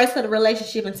whatever works for the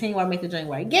relationship and teamwork makes the dream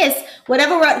work. Yes,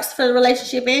 whatever works for the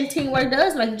relationship and teamwork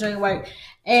does make the dream work.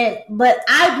 But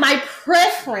my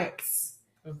preference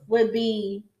would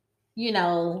be, you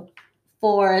know,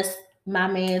 for my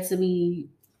man to be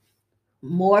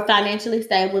more financially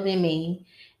stable than me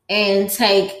and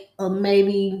take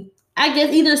maybe, I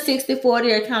guess, either 60-40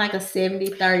 or kind of like a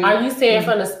 70-30. Are you saying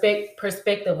from the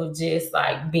perspective of just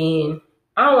like being,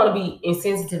 I don't want to be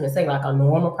insensitive and say like a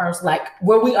normal person, like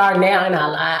where we are now in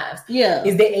our lives? Yeah.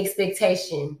 Is the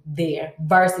expectation there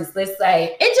versus, let's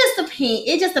say,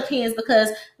 it just depends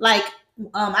because like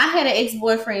I had an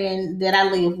ex-boyfriend that I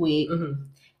lived with,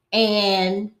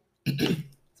 and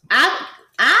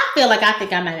I feel like I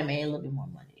think I might have made a little bit more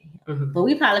money, but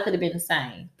we probably could have been the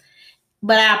same.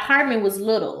 But our apartment was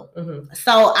little.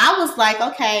 So I was like,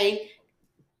 okay,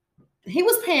 he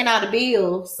was paying all the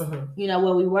bills, you know,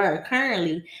 where we were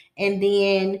currently. And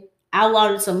then I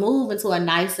wanted to move into a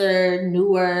nicer,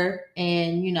 newer,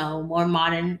 and, you know, more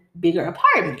modern, bigger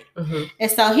apartment. And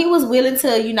so he was willing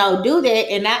to, you know, do that.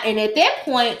 And at that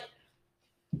point,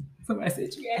 somebody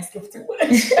said you asking too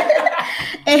much.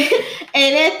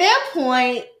 and at that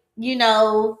point, you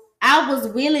know, I was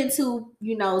willing to,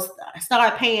 you know,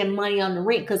 start paying money on the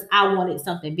rent because I wanted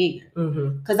something bigger.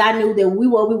 Because I knew that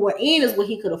what we were in is what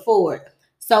he could afford.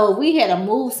 So if we had to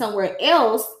move somewhere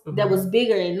else that was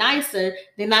bigger and nicer,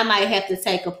 then I might have to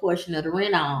take a portion of the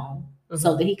rent on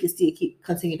so that he could still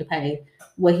continue to pay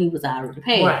what he was already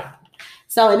paying. Right.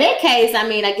 So in that case, I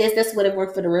mean, I guess that's what it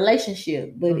worked for the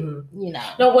relationship. But, you know.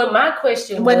 No, what my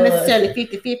question wasn't necessarily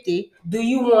 50-50. Do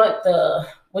you want the,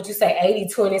 what you say,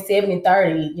 80-20,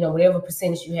 70-30, you know, whatever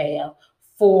percentage you have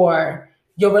for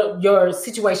your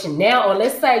situation now? Or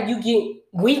let's say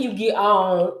when you get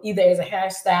on either as a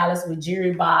hairstylist with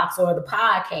Jury Box or the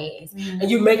podcast, and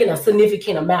you're making a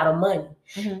significant amount of money,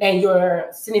 and your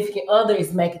significant other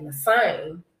is making the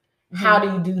same, how do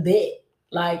you do that?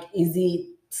 Like, is it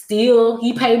still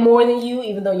he pay more than you,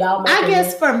 even though y'all make I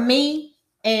guess for me,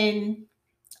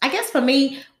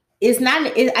 it's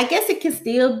not, I guess it can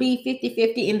still be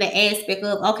 50-50 in the aspect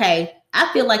of, okay,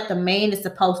 I feel like the man is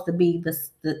supposed to be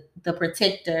the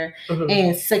protector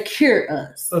and secure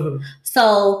us.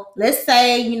 So let's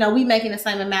say, you know, we making the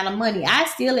same amount of money. I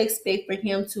still expect for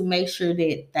him to make sure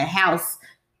that the house,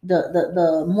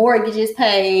 the mortgage is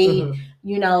paid,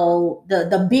 you know,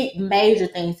 the big major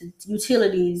things,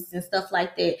 utilities and stuff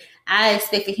like that. I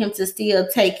expect for him to still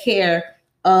take care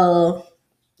of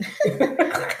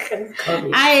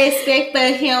I expect for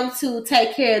him to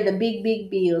take care of the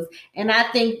big bills. And I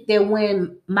think that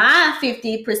when my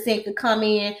 50% could come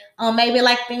in on maybe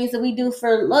like things that we do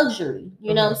for luxury,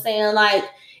 you know what I'm saying? Like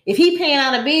if he paying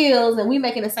out the bills and we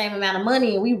making the same amount of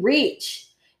money and we rich,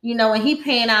 you know, and he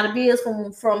paying out the bills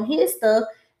from his stuff,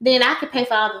 then I could pay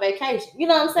for all the vacation. You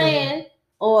know what I'm saying?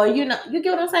 Or, you know, you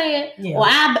get what I'm saying? Yeah. Or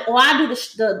I do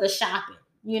the shopping.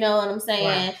 You know what I'm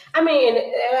saying? Right. I mean,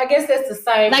 I guess that's the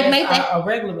same like as a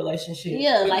regular relationship.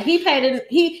 Yeah, like he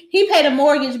paid a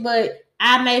mortgage, but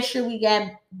I made sure we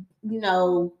got, you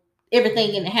know,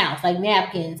 everything in the house, like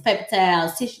napkins, paper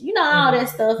towels, tissue, you know, all that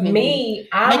stuff. I'm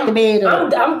the bed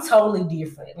up. I'm totally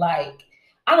different. Like,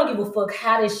 I don't give a fuck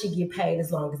how this shit get paid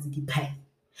as long as it get paid.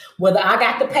 Whether I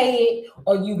got to pay it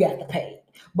or you got to pay it.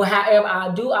 But however,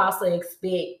 I do also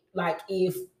expect, like,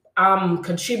 if I'm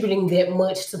contributing that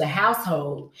much to the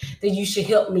household, then you should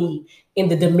help me in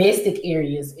the domestic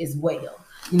areas as well.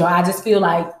 You know, I just feel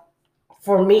like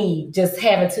for me, just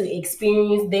having to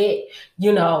experience that,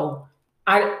 you know,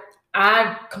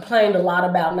 I complained a lot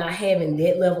about not having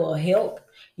that level of help,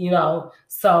 you know.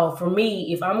 So for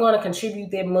me, if I'm going to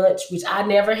contribute that much, which I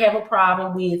never have a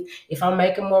problem with, if I'm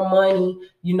making more money,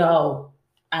 you know,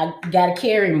 I got to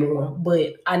carry more,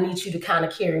 but I need you to kind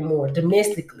of carry more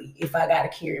domestically if I got to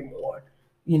carry more,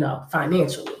 you know,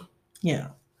 financially. Yeah.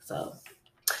 So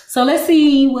let's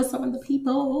see what some of the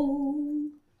people.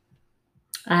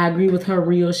 I agree with her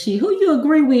real shit. Who you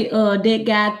agree with? That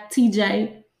guy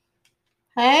TJ.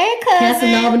 Hey, cousin.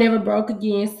 Casanova never broke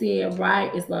again. Said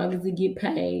right as long as it get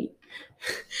paid.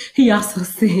 He also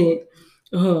said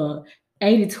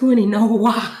 80-20, know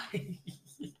why.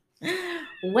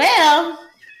 Well,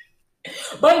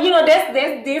 but you know that's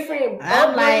different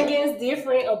upbringings,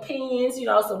 different opinions, you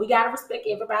know, so we gotta respect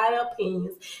everybody's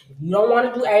opinions. If you don't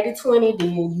want to do 80-20,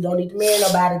 then you don't need to marry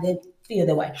nobody that feel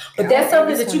that way. But that's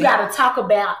something that you gotta talk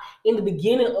about in the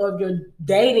beginning of your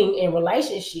dating and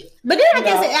relationship. But then I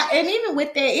guess and even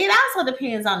with that, it also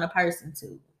depends on the person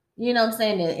too. You know what I'm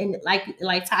saying? And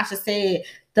like Tasha said,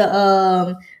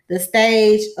 the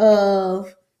stage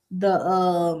of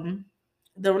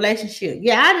the relationship.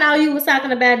 Yeah, I know you was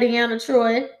talking about Deanna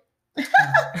Troy.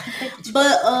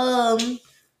 But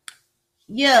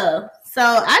yeah. So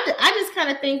I just kind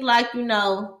of think like, you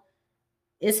know,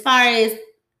 as far as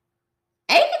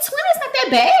 80-20 is not that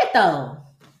bad though.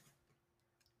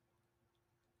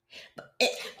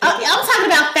 I'm talking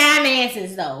about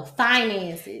finances though.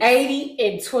 Finances. 80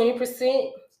 and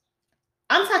 20%.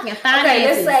 I'm talking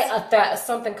finances. Okay, let's say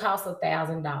something costs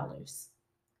 $1,000.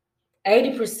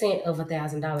 80% of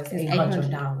 $1,000 is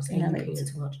 $800, and you paying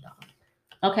 $200.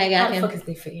 Okay, how the fuck is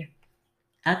that fair?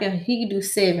 Okay, he can do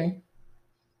 7,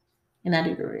 and I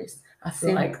do the rest. I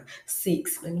feel like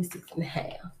 6, maybe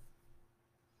 6.5.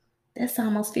 That's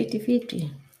almost 50-50.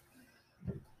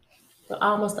 But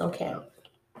almost don't count.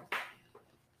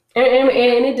 And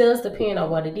it does depend on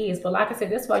what it is. But like I said,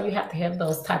 that's why you have to have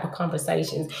those type of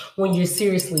conversations when you're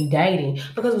seriously dating.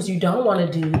 Because what you don't want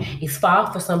to do is fall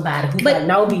for somebody who's like,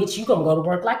 no, bitch, you going to go to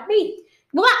work like me.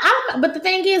 Well, but the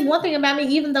thing is, one thing about me,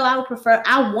 even though I would prefer,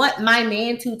 I want my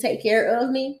man to take care of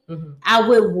me. Mm-hmm. I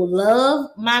would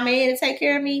love my man to take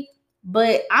care of me,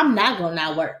 but I'm not going to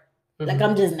not work. Mm-hmm. Like,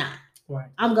 I'm just not. Right.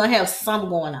 I'm going to have something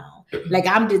going on. Like,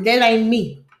 that ain't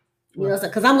me. You know,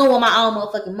 because I'm gonna want my own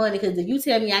motherfucking money. Because if you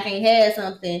tell me I can't have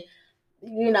something,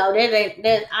 you know, that ain't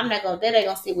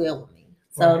gonna sit well with me.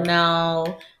 So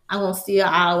no, I'm gonna still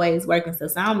always work and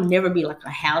stuff. So I'm never be like a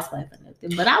housewife or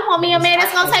nothing. But I want me a man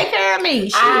that's gonna take care of me.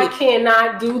 Shit. I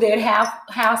cannot do that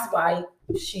housewife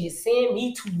shit. Send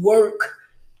me to work.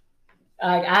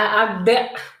 Like I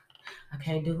bet. I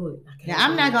can't do it. I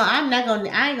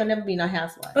ain't gonna never be no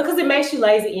housewife. Because it makes you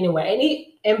lazy anyway.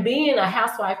 And being a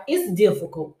housewife is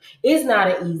difficult. It's not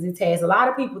an easy task. A lot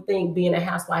of people think being a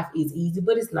housewife is easy,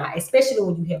 but it's not, especially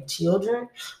when you have children,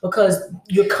 because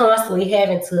you're constantly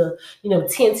having to, you know,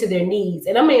 tend to their needs.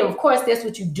 And I mean, of course, that's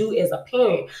what you do as a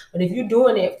parent. But if you're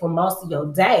doing it for most of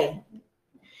your day,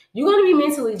 you're going to be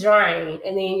mentally drained.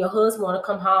 And then your husband want to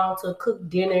come home to cook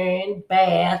dinner and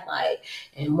bath,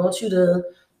 and want you to,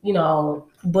 you know,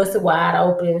 bust it wide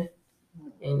open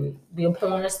and be a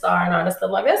porn star and all that stuff.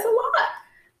 Like, that's a lot.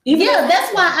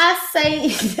 That's why I say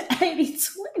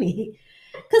 80-20.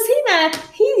 Because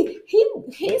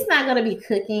he's not gonna be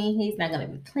cooking, he's not gonna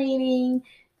be cleaning.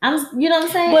 You know what I'm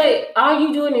saying? But all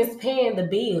you doing is paying the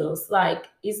bills. Like,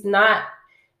 it's not.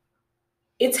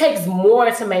 It takes more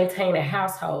to maintain a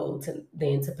household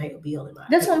than to pay a bill.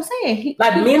 That's what I'm saying.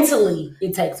 Mentally,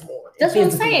 it takes more. That's what I'm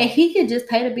saying. He could just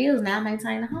pay the bills now,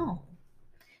 maintain the home.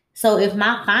 So if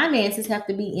my finances have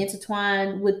to be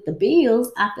intertwined with the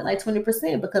bills, I feel like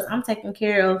 20% because I'm taking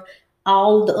care of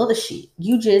all the other shit.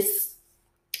 You just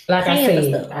like I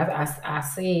said, I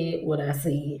said what I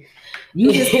said.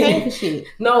 You just pay for shit.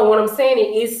 No, what I'm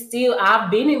saying is still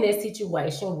I've been in that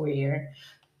situation where,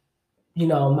 you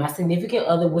know, my significant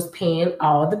other was paying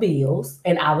all the bills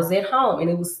and I was at home, and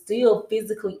it was still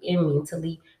physically and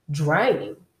mentally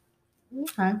draining.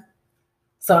 Okay.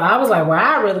 So I was like, well,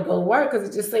 I'd rather go to work because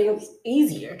it just seems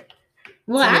easier.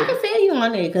 Well, I can feel you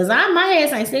on that because my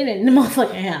ass ain't sitting in the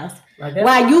motherfucking house. Like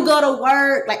while you go to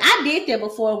work. Like, I did that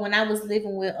before when I was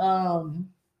living with around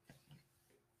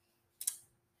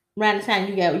the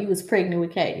time you was pregnant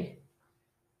with Katie.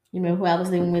 You remember who I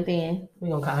was living with then? We're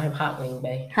gonna call him Hot Wing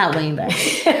Bay. Hot Wing Bay.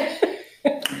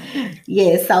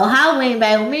 Yeah, so Hot Wing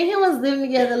Bay, when me and him was living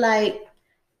together, like,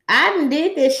 I done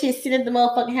did that shit, sitting at the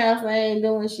motherfucking house, I ain't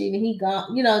doing shit, and he gone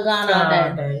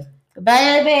all day.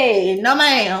 Baby, no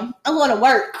ma'am, I'm going to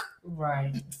work.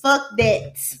 Right. Fuck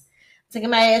that. Taking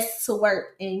my ass to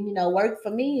work, and, you know, work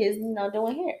for me is, you know,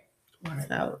 doing hair. Right.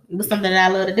 So it was something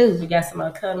that I love to do. You got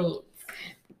some comments?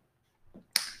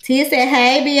 Tia said,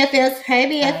 hey, BFFs. Hey,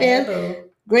 BFFs. Hey,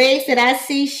 Greg said, I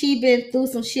see she been through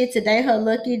some shit today. Her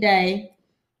lucky day.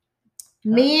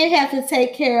 Men have to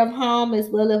take care of home as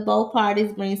well if both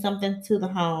parties bring something to the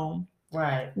home.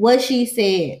 right. What she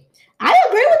said. I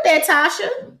agree with that, Tasha.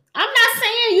 I'm not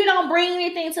saying you don't bring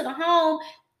anything to the home.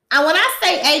 When I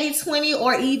say 80-20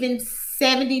 or even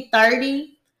 70-30,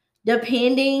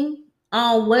 depending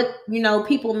on what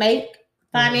people make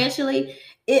financially,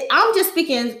 I'm just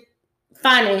speaking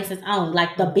finances on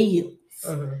like the bills.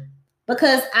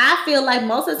 Because I feel like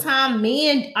most of the time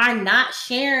men are not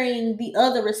sharing the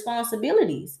other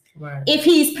responsibilities. Right. If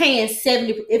he's paying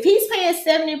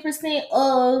 70%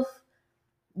 of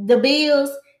the bills,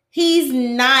 he's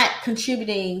not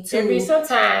contributing to. There be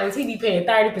sometimes he be paying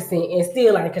 30% and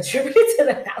still ain't contributing to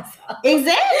the household.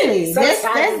 Exactly. That's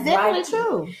definitely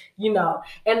true.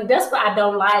 And that's what I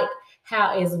don't like.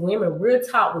 How as women we're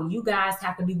taught when you guys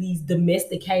have to be these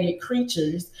domesticated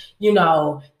creatures,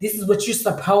 this is what you're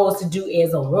supposed to do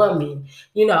as a woman,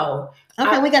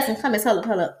 Okay, we got some comments. Hold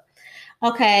up.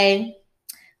 Okay,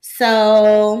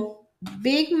 so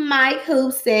Big Mike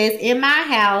who says, in my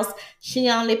house, she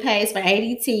only pays for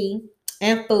ADT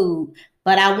and food,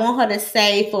 but I want her to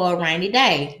save for a rainy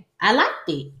day. I like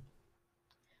it.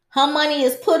 Her money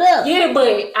is put up. Yeah,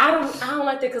 but I don't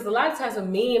like that because a lot of times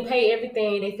when men pay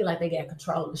everything, they feel like they got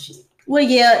control of shit. Well,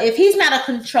 yeah, if he's not if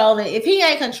he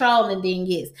ain't controlling, then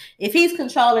yes. If he's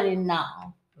controlling, then no.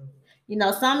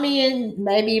 Some men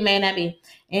maybe, may not be.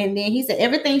 And then he said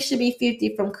everything should be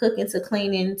 50 from cooking to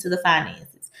cleaning to the finances.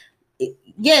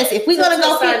 Yes, if we're gonna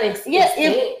go,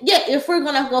 if we're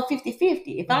gonna go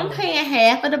 50-50, if I'm paying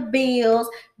half of the bills,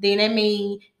 then that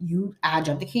means I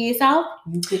drop the kids off,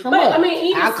 you cook them up. I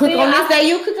mean, I cook on this day,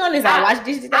 you cook on this. I wash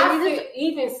dishes.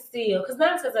 Even still, because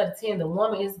 9 times out of 10, the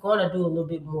woman is gonna do a little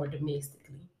bit more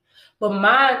domestically. But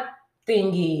my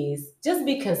thing is just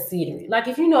be considerate. Like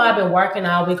if I've been working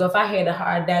all week, or if I had a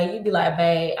hard day, you'd be like,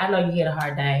 babe, I know you had a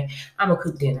hard day, I'm gonna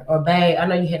cook dinner. Or babe, I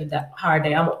know you had a hard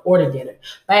day, I'm gonna order dinner.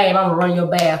 Babe, I'm gonna run your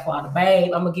bath water.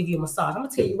 Babe, I'm gonna give you a massage. I'm gonna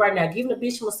tell you right now, giving a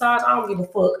bitch a massage, I don't give a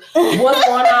fuck what's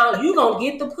going on. You gonna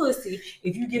get the pussy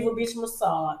if you give a bitch a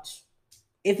massage.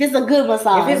 If it's a good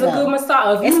massage.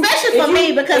 Especially for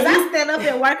me, because I stand up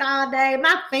and work all day.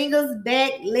 My fingers,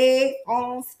 back, legs,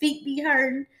 arms, feet be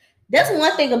hurting. That's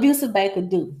one thing abusive babe could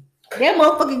do. That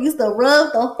motherfucker used to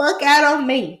rub the fuck out on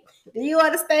me. Do you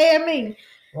understand me?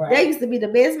 Right. That used to be the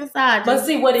best massage. But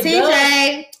see what it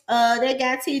TJ, that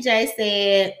guy TJ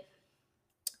said,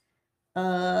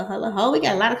 hello, we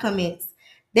got a lot of comments.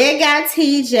 That guy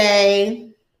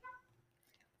TJ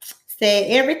said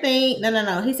everything.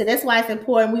 No. He said that's why it's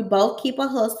important we both keep a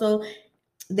hustle.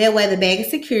 That way the bag is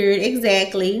secured.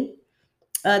 Exactly.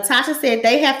 Tasha said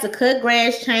they have to cut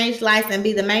grass, change lights, and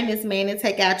be the maintenance man and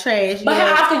take out trash. But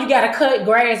how often you gotta cut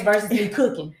grass versus me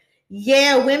cooking?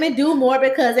 Yeah, women do more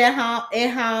because at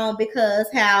home because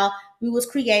how we was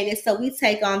created, so we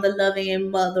take on the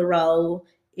loving mother role.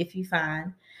 If you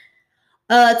find,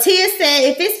 Tia said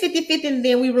if it's 50-50,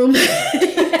 then we roommate.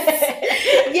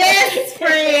 Yes,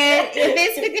 friend. If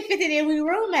it's 50-50, then we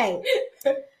roommate.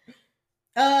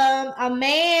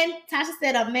 Tasha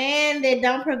said a man that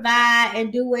don't provide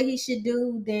and do what he should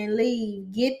do, then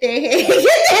leave. Get that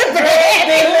bread,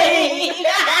 then leave.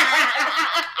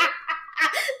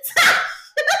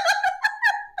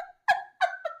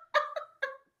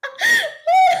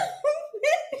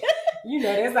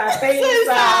 That's our favorite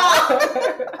song.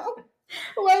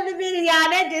 Wait a minute, y'all.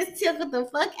 That just tickled the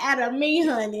fuck out of me,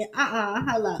 honey.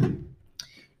 Hello.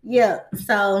 Yeah,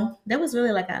 so that was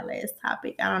really like our last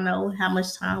topic. I don't know how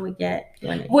much time we got.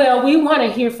 Well, we want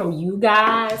to hear from you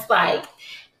guys. Like,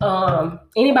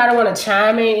 anybody want to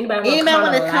chime in? Anybody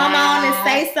want to come on and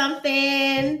say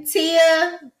something?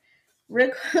 Tia,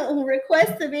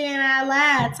 request to be in our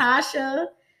live. Tasha,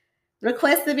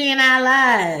 request to be in our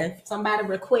live. Somebody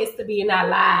request to be in our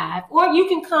live, or you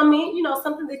can comment.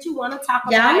 Something that you want to talk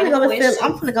about. Yeah, I'm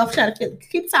gonna go try to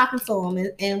keep talking to them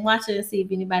and watch it and see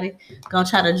if anybody gonna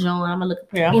try to join. I'm gonna look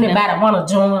up here. Anybody want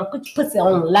to join? Put your pussy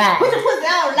on live. Put your pussy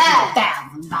on live.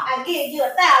 $1,000. I give you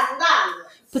 $1,000.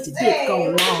 Put your dick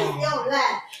on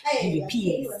live. Give you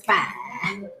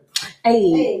PS5.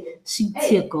 Hey, she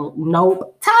tickled.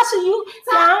 Nope. Tasha, I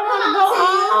don't want to go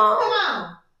on. Come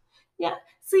on. Yeah.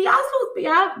 See, y'all supposed to be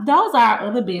those are our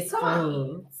other best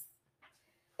friends.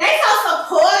 They so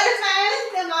supportive, man. Look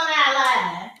at them on our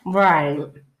live. Right.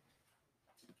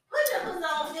 Put them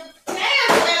on. Damn,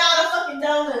 ate all the fucking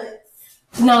donuts.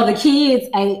 No, the kids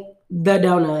ate the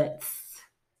donuts.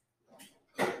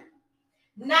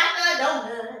 Not the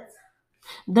donuts.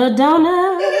 The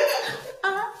donuts.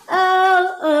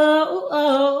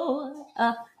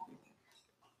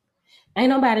 Ain't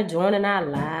nobody joining our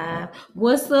live.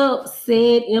 What's up,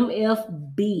 said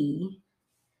MFB?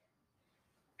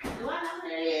 Do I know who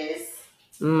that is?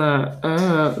 No.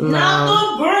 Not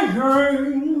the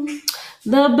bang.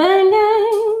 The bang.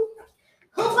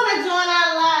 Who's gonna join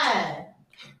our live?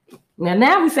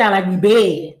 Now we sound like we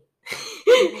bad.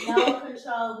 No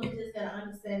control. We just gotta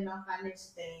understand our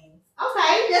financial things.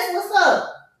 Okay, that's what's up.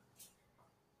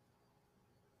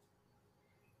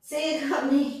 See it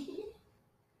coming.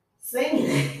 Sing.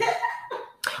 Okay,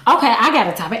 I got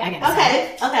a topic.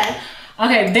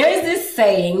 Okay. There's this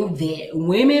saying that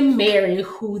women marry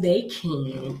who they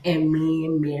can and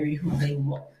men marry who they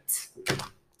want.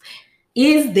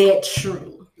 Is that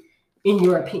true, in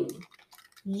your opinion?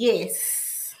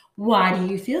 Yes. Why do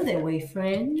you feel that way,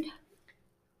 friend?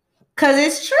 Because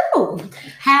it's true.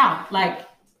 How? Like,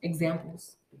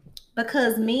 examples.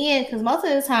 Because most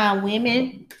of the time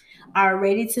women are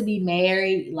ready to be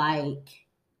married like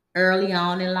early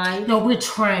on in life. No, we're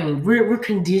trained. We're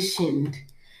conditioned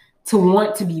to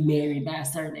want to be married by a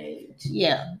certain age.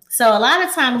 Yeah. So a lot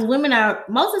of times women are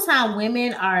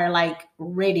like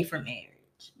ready for marriage.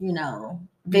 You know,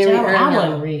 very early. I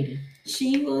wasn't ready.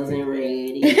 She wasn't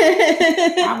ready.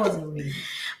 I wasn't ready.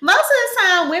 Most of the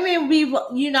time, women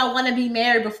want to be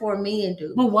married before men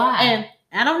do. But why? And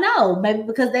I don't know, maybe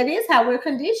because that is how we're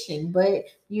conditioned. But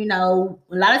a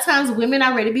lot of times women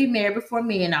are ready to be married before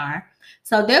men are.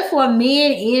 So therefore,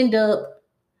 men end up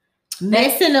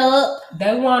messing up.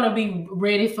 They want to be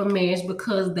ready for marriage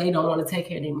because they don't want to take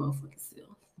care of their motherfucking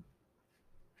self.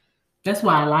 That's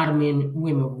why a lot of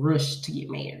women rush to get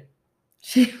married.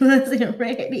 She wasn't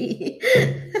ready.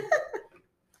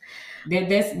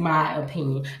 That's my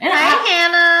opinion. And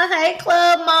Hannah. Hey,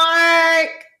 Club Mark.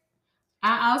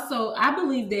 I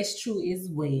believe that's true as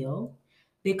well.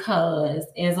 Because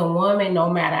as a woman,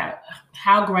 no matter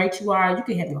how great you are, you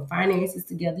can have your finances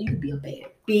together. You can be a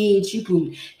bad bitch. You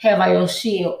can have all your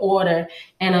shit in order.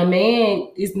 And a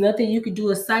man, is nothing you can do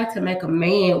aside to make a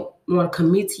man want to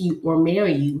commit to you or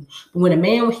marry you. But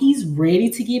when he's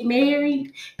ready to get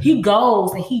married, he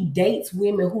goes and he dates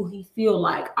women who he feel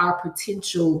like are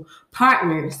potential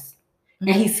partners. Mm-hmm.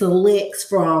 And he selects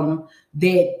from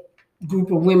that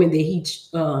group of women that he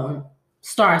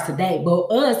starts to date. But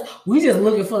us, we just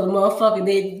looking for the motherfucker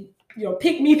that,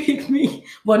 pick me.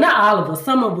 Well, not all of us.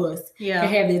 Some of us can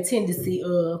have that tendency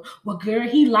of, well, girl,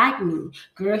 he like me.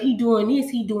 Girl, he doing this,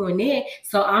 he doing that.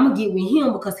 So I'm going to get with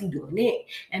him because he doing that.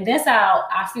 And that's how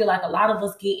I feel like a lot of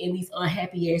us get in these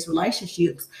unhappy ass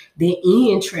relationships that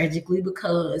end tragically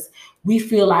because we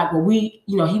feel like, well, he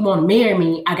want to marry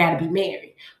me, I got to be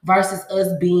married. Versus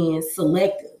us being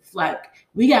selective. Like,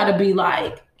 we got to be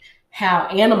like how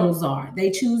animals are.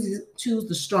 They choose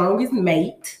the strongest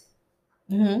mate,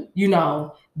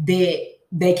 that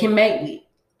they can mate with.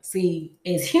 See,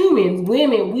 as humans,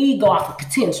 women, we go off of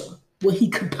potential. What he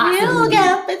could possibly You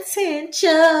got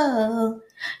potential.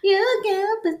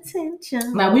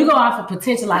 Like, we go off of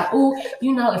potential, like,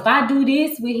 if I do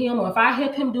this with him or if I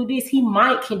help him do this, he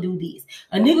can do this.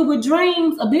 A nigga with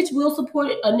dreams, a bitch will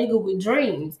support a nigga with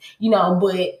dreams,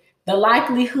 but the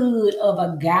likelihood of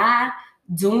a guy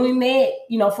doing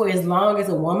that, for as long as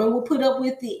a woman will put up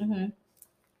with it,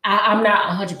 I'm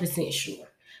not 100% sure.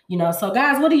 So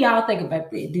guys, what do y'all think about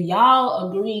that? Do y'all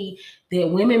agree that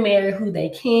women marry who they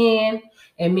can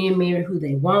and men marry who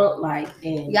they want?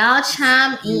 And y'all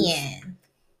chime in.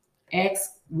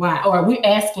 Ask why, or we're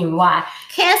asking why.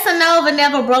 Casanova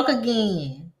never broke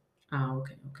again. Oh,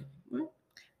 okay. What?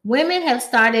 Women have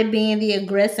started being the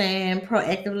aggressor and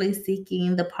proactively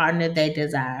seeking the partner they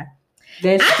desire.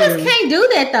 I just can't do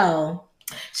that though.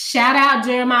 Shout out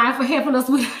Jeremiah for helping us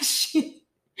with our shit.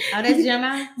 Oh, that's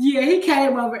Jeremiah? Yeah, he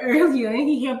came over earlier and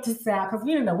he helped us out because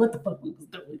we didn't know what the fuck we was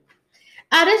doing.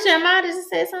 Oh, that's Jeremiah. Did you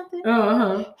say something?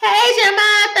 Uh-huh. Hey,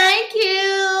 Jeremiah, thank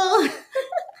you.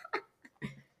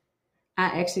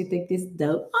 I actually think this is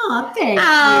dope. Oh, thank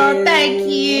you. Thank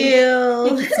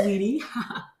you, sweetie.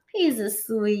 He's a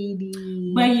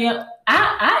sweetie. But yeah,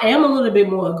 I am a little bit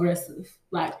more aggressive.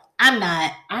 Like, I'm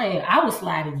not. I was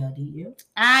sliding your DM.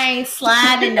 I ain't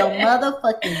sliding no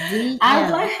motherfucking DM. I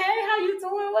was like, hey, how you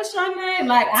doing? What's your name?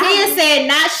 Like, Tia said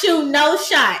not shoot no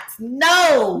shots.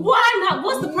 No. Why not?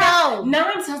 What's the problem? 9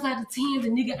 times out of 10, the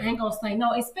nigga ain't gonna say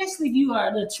no, especially if you are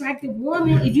an attractive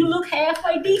woman. If you look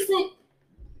halfway decent,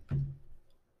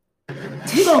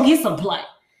 you gonna get some play.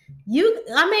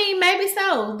 Maybe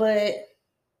so, but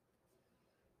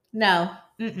no.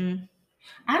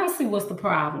 I don't see what's the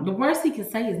problem. The worst he can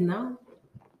say is no.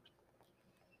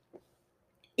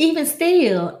 Even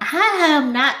still, I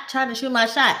am not trying to shoot my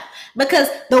shot because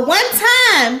the one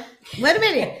time, wait a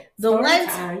minute, The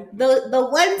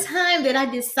one time that I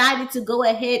decided to go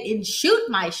ahead and shoot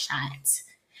my shot,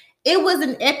 it was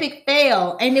an epic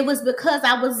fail. And it was because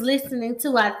I was listening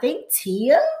to, I think,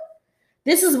 Tia.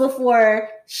 This is before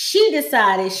she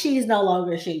decided she's no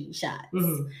longer shooting shots.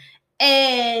 Mm-hmm.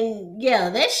 And yeah,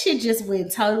 that shit just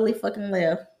went totally fucking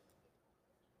left.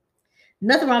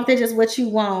 Nothing wrong with that, just what you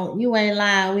want. You ain't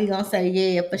lying. We gonna say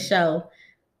yeah for sure.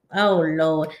 Oh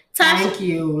Lord.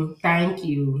 Tasha, Thank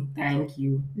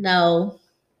you. No.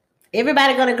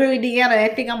 Everybody gonna agree with Deanna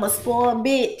and think I'm a spoiled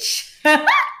bitch.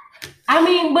 I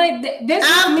mean, but this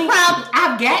is me.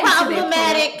 I've gotten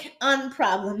problematic,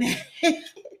 unproblematic.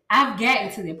 I've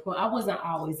gotten to that point. I wasn't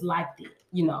always like that,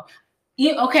 you know.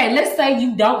 Okay, let's say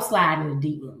you don't slide in the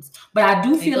DMs, but I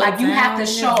do feel like you have to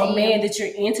show a man that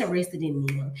you're interested in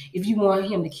him if you want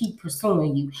him to keep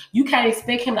pursuing you. You can't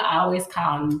expect him to always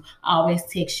call you, always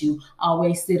text you,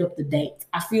 always set up the dates.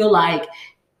 I feel like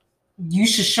you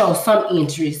should show some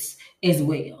interest as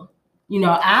well. You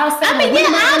know, I'll say,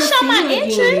 I'll show my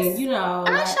interest. Again, you know,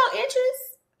 I'll show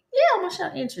interest. Yeah, I'm gonna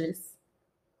show interest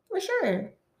for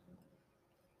sure.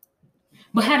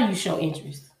 But how do you show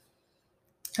interest?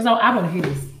 Because I want to hear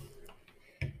this.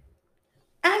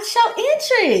 I show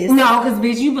interest. No, because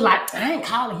bitch, you be like, I ain't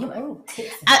calling him. I ain't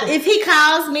texting him. If he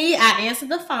calls me, I answer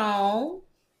the phone.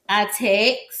 I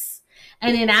text.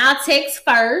 And then I'll text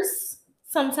first.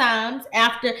 Sometimes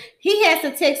after. He has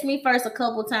to text me first a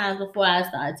couple times before I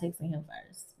start texting him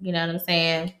first. You know what I'm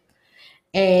saying?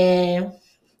 And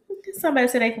somebody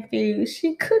said they confused.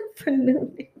 She cooked for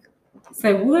new niggas.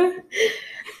 Say what?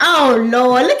 Oh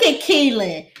Lord, look at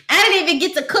Keelan. I didn't even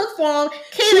get to cook for him.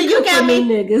 Keelan, you got me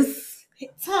niggas.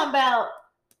 Talking about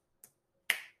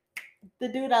the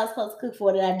dude I was supposed to cook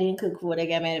for that I didn't cook for. They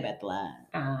got mad about the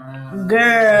lie.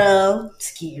 Girl,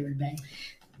 scary baby.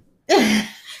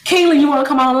 Keelan, you want to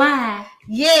come on live?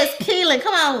 Yes, Keelan,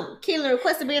 come on. Keelan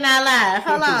requested to be in our live.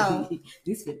 Hold on.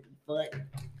 This would be fun.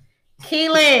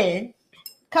 Keelan,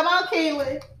 come on,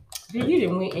 Keelan. You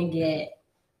didn't went and get.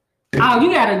 Oh,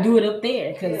 you gotta do it up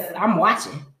there because I'm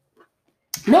watching.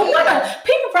 No wonder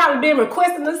people probably been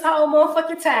requesting this whole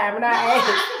motherfucking time, and I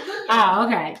asked. Oh,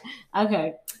 okay.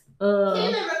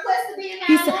 Keelan requested to be in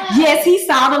our live. Yes, he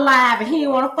saw the live, and he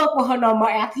didn't want to fuck with her no more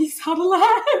after he saw the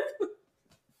live.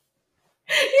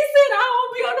 He said, I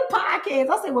won't be on the podcast.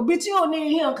 I said, well, bitch, you don't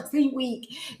need him because he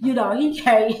weak. You know, he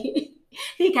can't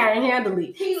handle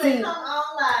it. Keelan, come on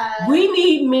live. We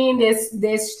need men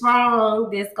that's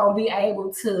strong, that's going to be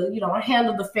able to, you know,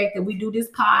 handle the fact that we do this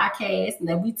podcast and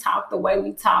that we talk the way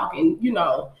we talk and, you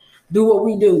know, do what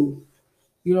we do.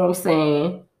 You know what I'm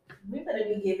saying? We better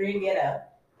be get ready to get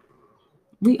up.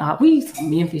 We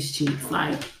Memphis chicks,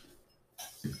 like,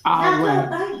 all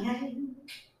right.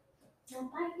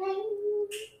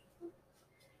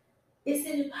 It's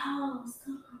in the pause.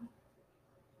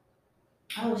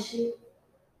 Oh shit.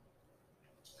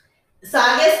 So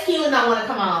I guess Keelan don't want to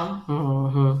come on.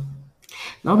 Mm-hmm.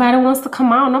 Nobody wants to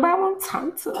come on. Nobody wants to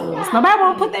talk to us. Nobody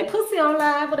want to put their pussy on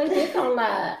live or their dick on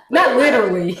live. Not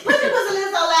literally. Put your pussy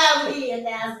on live with me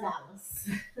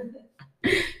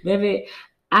 $1,000. Baby,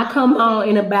 I come on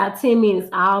in about 10 minutes,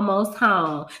 almost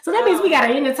home. So that means we got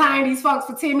to entertain these folks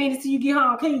for 10 minutes till you get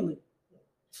home, Keelan.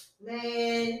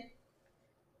 Man,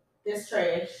 that's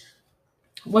trash.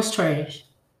 What's trash?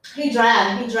 He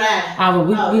driving.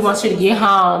 We want you to get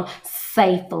home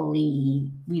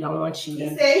safely. We don't want you to.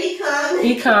 He said he coming.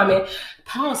 He coming.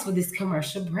 Pause for this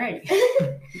commercial break.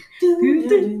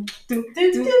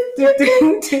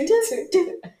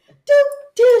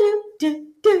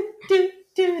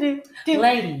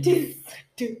 Ladies,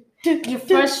 you're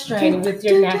frustrated with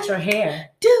your natural hair.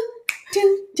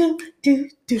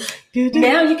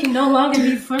 Now you can no longer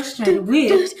be frustrated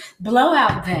with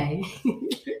blowout bay.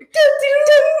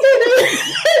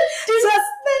 Just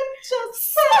let your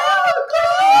soul go.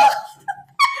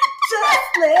 Just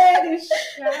let it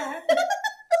shine.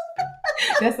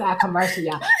 That's our commercial,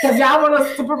 y'all. Because y'all want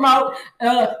us to promote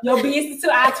your business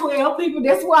to our 12 people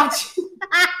that's watching.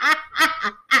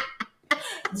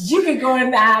 You can go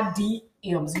in our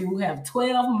DMs. You will have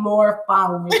 12 more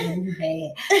followers than you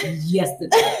had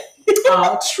yesterday.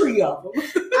 All three of them.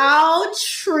 All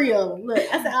three of them. Look,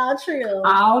 I said all three of them.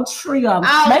 All three of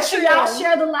them. Make sure y'all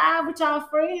share the live with y'all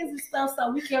friends and stuff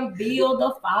so we can build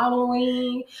a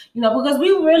following. You know, because we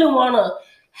really want to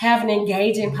have an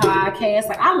engaging podcast.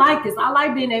 Like, I like this. I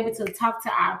like being able to talk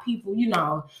to our people, you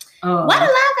know. Why the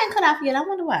live ain't cut off yet? I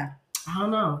wonder why. I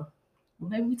don't know. Well,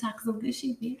 maybe we talk some good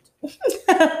shit, bitch.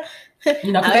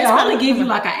 You know, because they only give you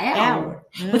like an hour.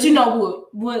 Mm-hmm. But you know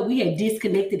what? We had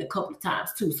disconnected a couple of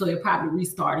times too, so it probably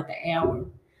restarted the hour.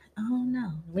 Oh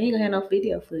no, we ain't gonna have no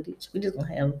video footage. We just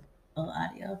gonna have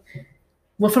audio.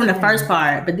 Well, from the first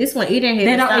part, but this one it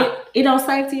didn't stop. It don't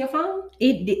save to your phone.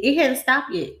 It hadn't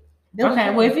stopped yet.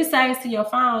 Okay, well if it saves to your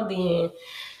phone, then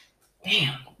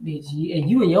damn, bitch,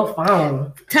 you and your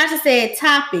phone. Tasha said,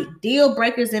 "Topic: deal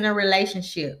breakers in a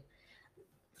relationship."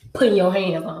 Putting your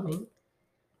hands on me.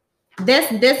 That's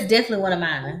definitely one of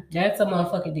mine. That's a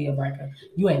motherfucking deal breaker.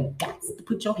 You ain't got to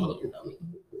put your hands on me.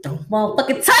 Don't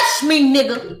motherfucking touch me,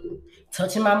 nigga.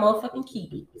 Touching my motherfucking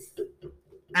kids.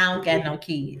 I don't got no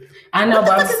kids. I know,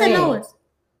 but I'm saying that noise?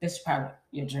 That's probably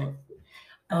your drink.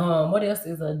 What else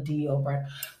is a deal breaker?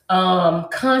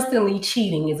 Constantly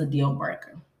cheating is a deal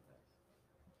breaker.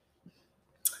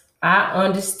 I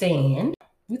understand.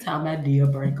 We talking about deal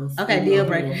breakers. Okay, deal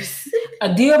breakers.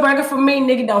 A deal breaker for me,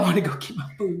 nigga don't want to go get my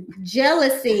food.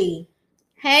 Jealousy.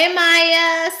 Hey,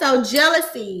 Maya. So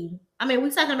jealousy. I mean,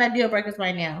 we're talking about deal breakers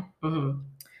right now. Mm-hmm.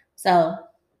 So,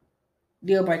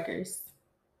 deal breakers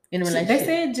in a relationship. They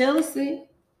said jealousy.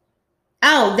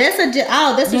 Oh, that's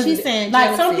what she's saying.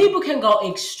 Like jealousy. some people can go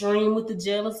extreme with the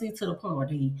jealousy to the point where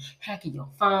they hacking your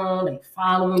phone, they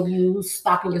following you,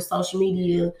 stalking your social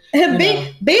media. B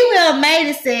Will made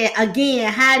it said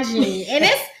again hygiene, and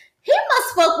it's he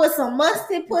must fuck with some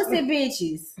musty pussy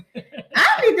bitches.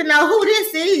 I need to know who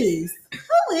this is.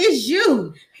 Who is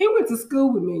you? He went to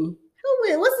school with me. Who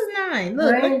is? What's his name?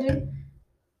 Look. Brandon.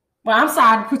 Well, I'm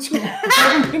sorry to put you on.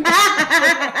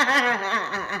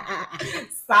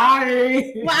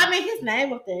 Sorry. Well, I mean, his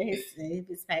name up there, his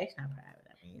page not private.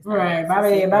 I mean, right,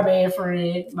 my bad,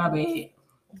 friend. My bad.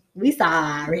 We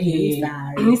sorry. Yeah. We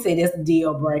sorry. He said that's a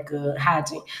deal breaker.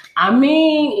 Hygiene. I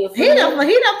mean, if he don't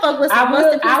fuck with some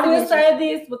I will say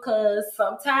this because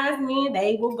sometimes men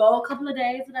they will go a couple of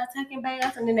days without taking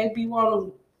baths and then they be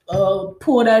wanting to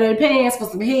pull out their pants for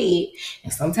some head.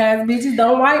 And sometimes bitches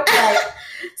don't wipe right.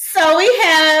 So we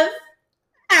have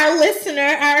our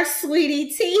listener, our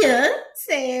sweetie Tia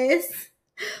says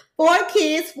 4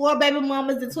 kids, 4 baby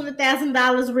mamas, and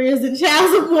 $20,000 reals in child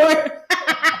support.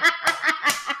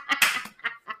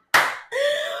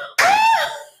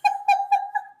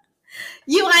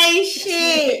 You ain't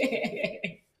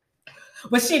shit.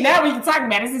 But shit, now we can talk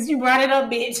about it since you brought it up,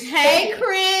 bitch. Hey,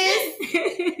 Chris.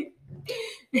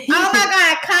 Oh my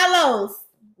God, Carlos.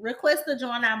 Request to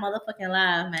join our motherfucking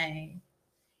live, man.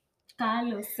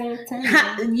 Carlos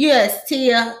Santana. Yes,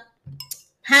 Tia.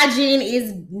 Hygiene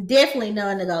is definitely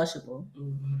non-negotiable.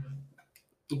 Mm-hmm.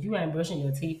 If you ain't brushing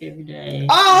your teeth every day.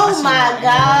 Oh my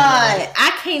God.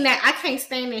 I can't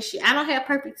stand that shit. I don't have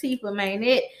perfect teeth, but man,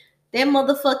 that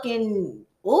motherfucking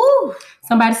ooh.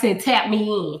 Somebody said tap me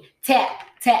in.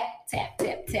 Tap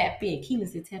in. Keelan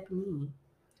said tap me in.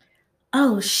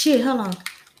 Oh shit, hold on.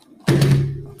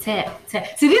 Tap.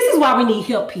 See, this is why we need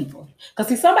help people. Because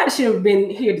see, somebody should have been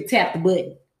here to tap the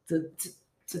button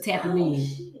to tap me in.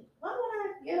 Shit. Why would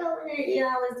I get over here and you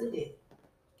always do this?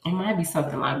 It might be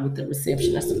something like with the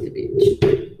receptionist of the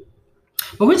bitch.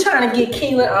 But we're trying to get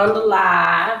Keelan on the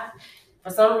live.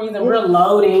 For some reason, we're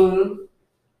loading.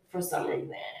 For some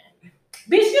reason.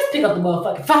 Bitch, just pick up the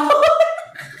motherfucking phone.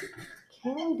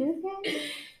 Can I do that?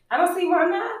 I don't see why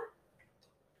not.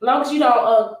 As long as you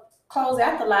don't close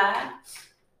out the live.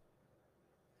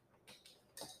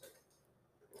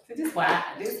 So this is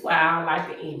why I don't like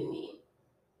the internet.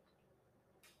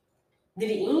 Did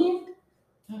it end?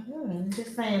 Mm-hmm.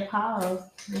 Just saying pause.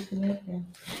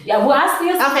 Yeah, well, I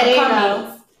still see okay, the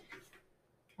comments.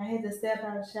 I had to step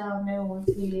out of the shower and that one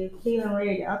see Keelan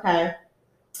ready. Okay.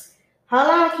 Hold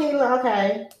on, Keelan.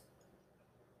 Okay.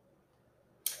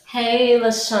 Hey,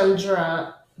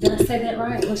 LaShandra. Did I say that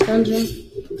right? LaShandra?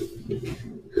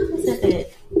 Who said that?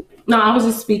 No, I was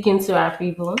just speaking to our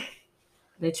people.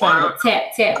 They're trying to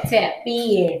tap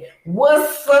in.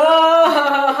 What's up?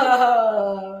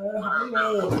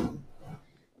 Honey?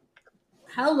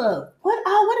 Hold up. What?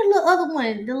 Oh, what a little other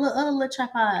one. The other little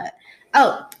tripod.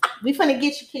 Oh, we finna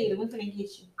get you, Keelan. We finna get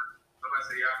you.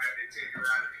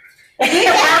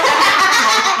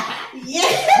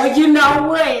 Yeah. Well, you know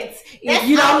what? If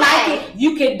you don't like it,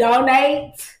 you can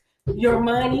donate your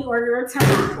money or your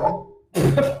time.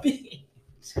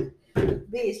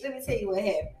 Bitch, let me tell you what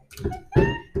happened.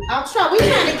 We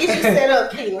trying to get you set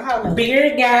up, Keelan. Hold on.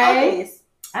 Beard guy.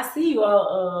 I see you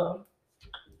on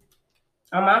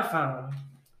my phone.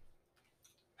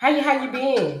 How you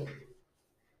been?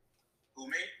 Who,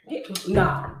 me?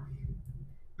 No.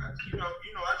 You know, I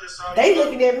just saw they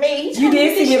looking at me. You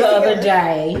did see me the other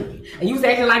day, and you was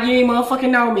acting like you ain't motherfucking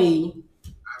know me.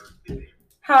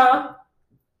 Huh? I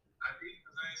did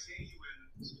because I ain't seen you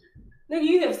in. Nigga,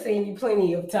 you have seen me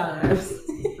plenty of times.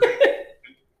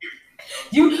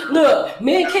 You look,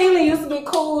 me and Keelan used to be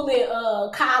cool in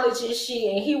college and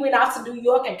shit, and he went off to New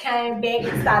York and came back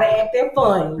and started acting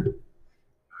funny. I never do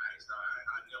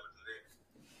that.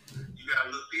 You gotta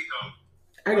look big on.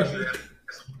 I got you.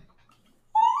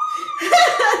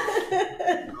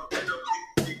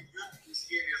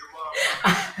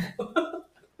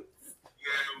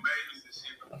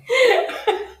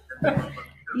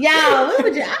 Y'all,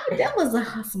 that was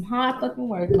some hard fucking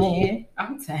work, man.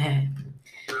 I'm tired.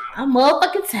 I'm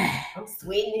motherfucking tired. I'm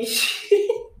sweating and shit.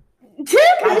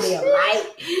 Goddamn light.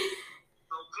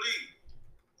 So, please,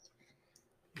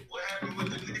 what happened with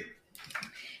the nigga?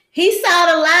 He saw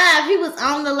the live. He was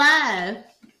on the live. I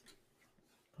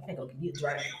think I'll get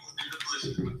dry.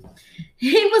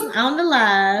 He was on the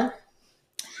live.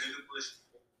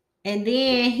 And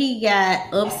then he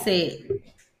got upset.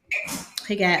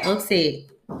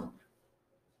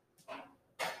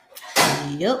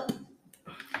 Yep.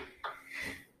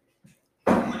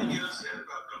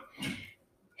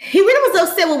 He really was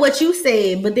upset with what you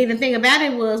said, but then the thing about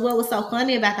it was, what was so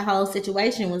funny about the whole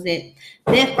situation was that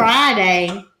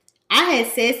Friday, I had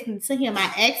said something to him.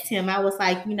 I asked him, I was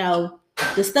like,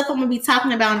 the stuff I'm gonna be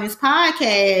talking about on this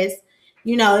podcast,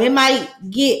 it might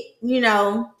get,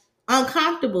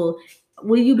 uncomfortable.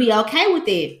 Will you be okay with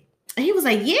it? And he was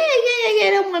like, yeah,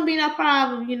 that wouldn't be no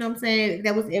problem. You know what I'm saying?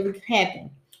 That was ever happened.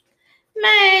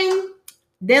 Man,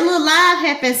 that little live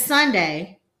happened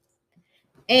Sunday.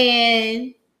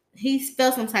 And he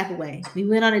felt some type of way. We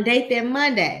went on a date that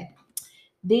Monday.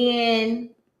 Then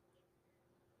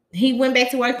he went back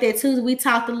to work that Tuesday. We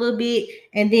talked a little bit.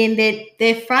 And then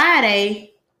that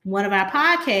Friday, one of our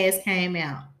podcasts came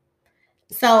out.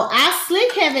 So I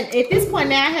at this point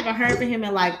now, I haven't heard from him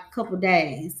in like a couple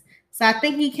days. So I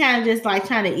think he kind of just like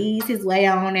trying to ease his way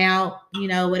on out,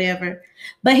 whatever.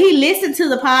 But he listened to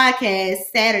the podcast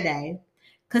Saturday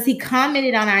because he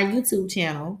commented on our YouTube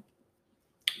channel.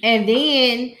 And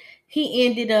then he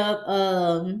ended up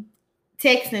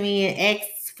texting me and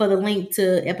asked for the link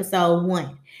to episode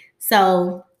 1.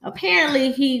 So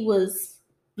apparently he was,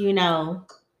 he wanted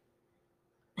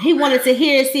to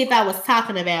see if I was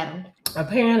talking about him.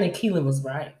 Apparently Keelan was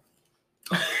right.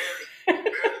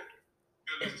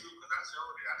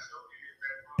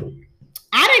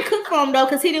 I didn't cook for him though,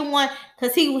 because he didn't want,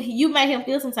 you made him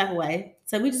feel some type of way.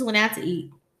 So we just went out to eat.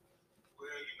 Well,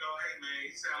 hey man,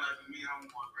 he sound like to me, I'm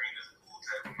gonna bring this pool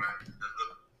table,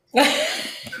 man.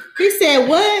 He said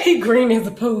what? He green as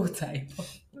a pool table. At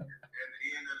the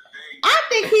end of the day, I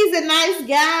think he's a nice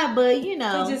guy, but He's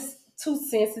just too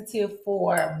sensitive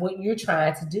for what you're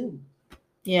trying to do.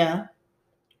 Yeah.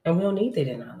 And we don't need that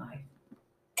in our life.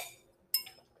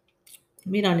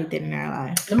 We don't need that in our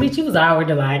life. I mean, she was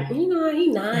already like, he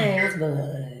nice,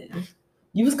 but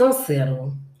you was gonna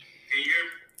settle. can you hear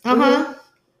me? Uh-huh.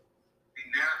 See,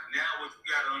 now what you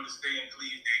gotta understand,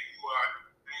 please, that you are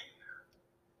entertainer.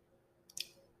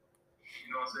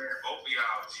 You know what I'm saying? Both of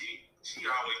y'all, she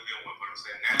always been one, but I'm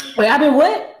saying now Wait, I've been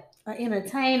what? An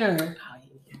entertainer. now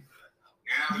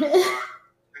you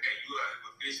are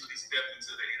officially stepped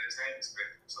into the entertainment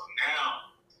spectrum. So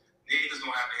now niggas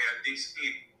gonna have to have thick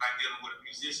skin, like dealing with a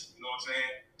musician. You know what I'm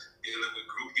saying? Dealing with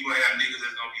group, you gonna have niggas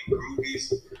that's gonna be groupies,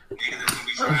 niggas that's gonna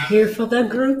be I'm trying. here for the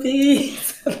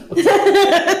groupies.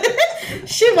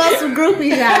 She wants some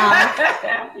groupies,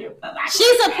 y'all.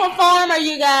 She's a performer,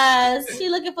 you guys. She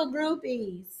looking for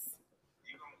groupies.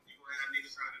 You gonna have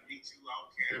niggas trying to meet you off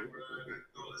camera.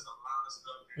 There's a lot of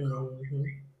stuff that goes with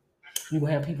it. You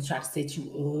gonna have people try to set you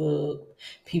up,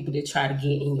 people that try to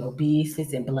get in your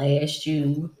business and blast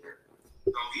you.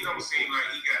 So he don't seem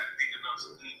like he got big enough, so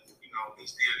he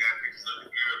still got pictures of the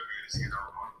girlfriends,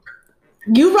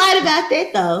 You right about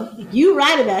that, though. You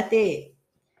right about that.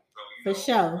 So, For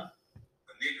sure. A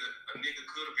nigga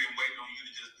could have been waiting on you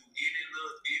to just do any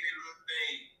little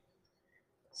thing,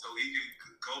 so he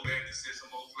could go back and send some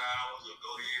more flowers or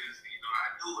go ahead and say,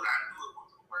 I knew it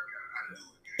wasn't gonna work out. I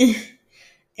knew it.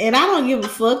 And I don't give a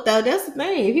fuck, though. That's the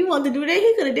thing. If he wanted to do that,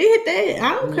 he could have did that.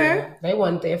 I don't care. They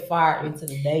wasn't that far into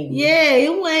the dating. Yeah,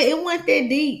 it went that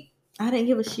deep. I didn't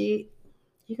give a shit.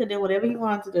 He could do whatever he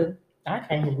wanted to do. I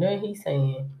can't hear nothing he's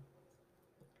saying.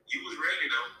 You was ready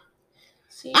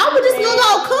though. I was just gonna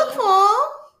go cook for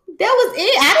him. That was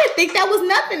it. I didn't think that was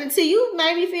nothing until you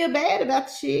made me feel bad about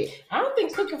the shit. I don't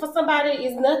think cooking for somebody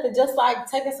is nothing. Just like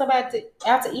taking somebody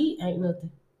out to eat ain't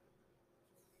nothing.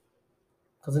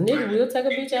 Because a nigga will take a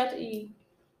bitch out to eat.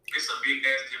 It's a big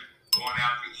ass difference going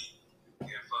out to eat and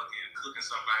fucking cooking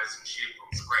somebody some shit from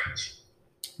scratch.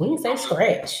 We didn't say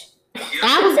scratch. I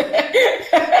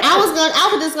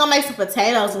was just gonna make some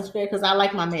potatoes instead because I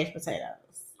like my mashed potatoes.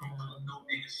 Don't cook no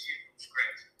nigga shit from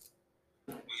scratch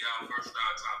when y'all first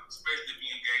start talking. especially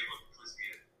being gave up the pussy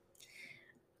yet.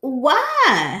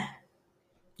 Why?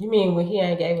 You mean when he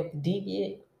ain't gave up the dick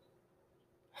yet?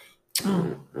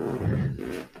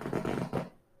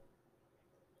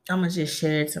 I'm gonna just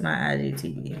share it to my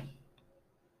IGTV.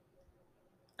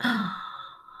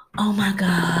 Oh my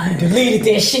god! Deleted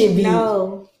that shit, bitch.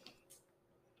 No.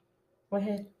 What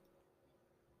happened?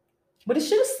 But it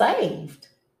should have saved.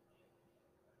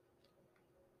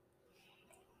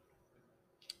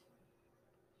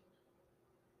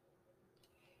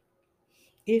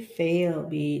 It failed,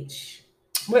 bitch.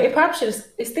 Well, it probably should have.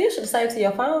 It still should have saved to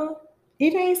your phone.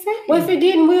 It ain't saved. Well, if it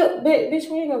didn't, bitch,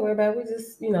 we ain't gonna worry about it. We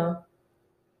just,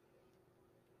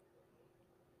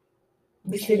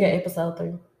 we still got episode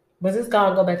 3. But it's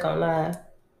gonna go back on live.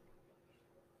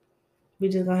 We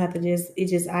just gonna have to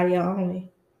it's audio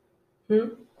only.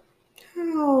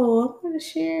 Oh, I wanna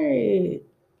share it.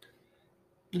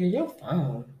 Yeah, your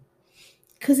phone.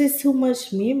 Cause it's too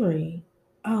much memory.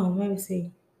 Oh, let me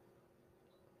see.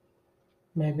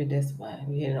 Maybe that's why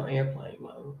we had it on airplane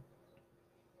mode.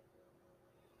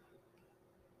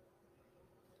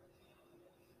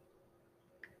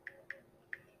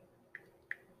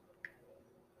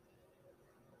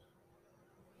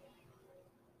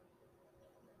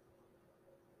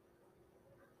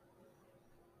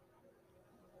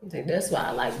 I think that's why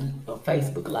I like a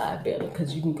Facebook Live better,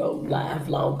 because you can go live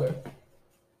longer.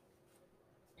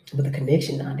 But the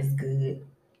connection not as good.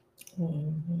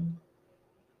 Mm-hmm.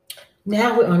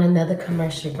 Now we're on another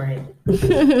commercial break. You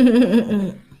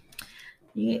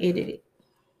can edit it.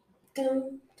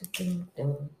 Dun, dun,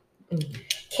 dun, dun.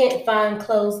 Can't find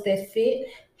clothes that fit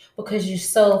because you're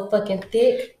so fucking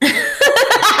thick. Wait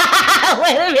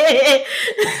a minute.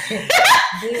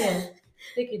 Damn,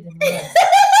 thicker than mine.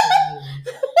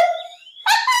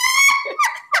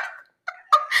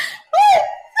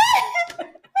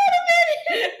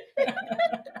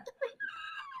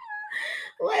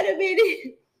 Wait a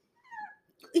minute.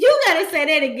 You gotta say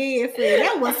that again, Fred.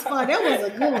 That was fun. That was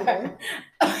a good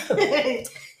one.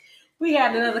 We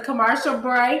had another commercial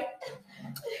break.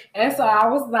 And so I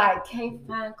was like, can't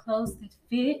find clothes that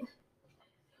fit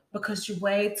because you're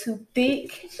way too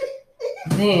thick.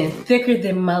 Then thicker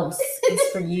than most is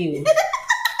for you.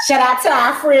 Shout out to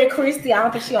our friend Christy. I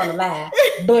don't think she's on the line,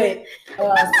 but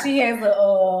she has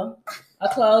a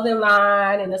clothing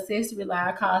line and accessory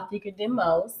line called Thicker Than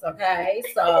Most. Okay,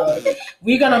 so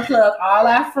we're gonna plug all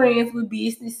our friends with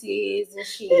businesses and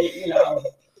shit,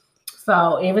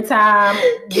 So every time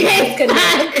Can't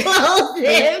find clothes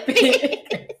that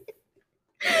fit.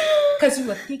 Cause you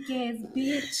a thick ass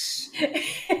bitch.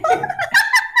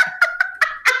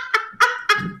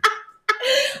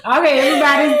 Okay,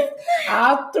 everybody,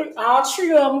 all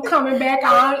three of them coming back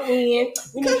on in.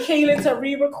 We need Keelan to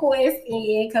re-request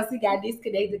in because he got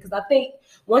disconnected. Because I think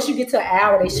once you get to an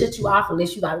hour, they shut you off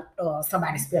unless you got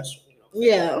somebody special.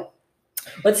 Yeah.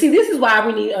 But see, this is why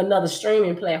we need another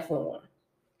streaming platform.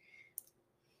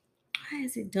 Why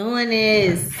is it doing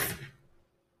this?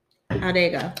 Oh, there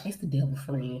you go. It's the devil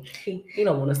friend. He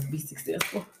don't want us to be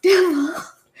successful. Devil.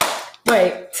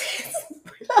 Wait.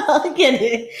 Oh, get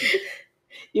it.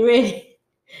 You ready?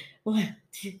 1,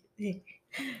 2, 3.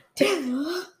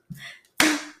 Devil.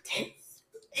 Wait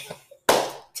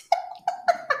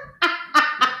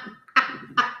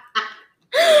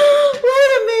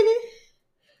a minute.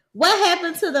 What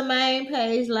happened to the main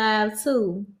page live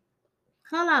too?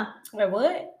 Hold on. Wait,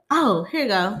 what? Oh, here you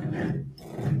go.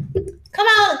 Come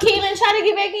on, Keelan, try to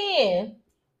get back in.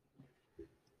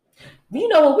 You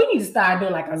know what? We need to start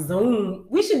doing like a Zoom.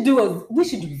 We should do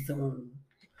Zoom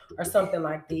or something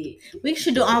like that. We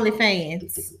should do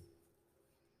OnlyFans.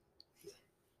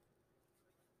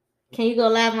 Can you go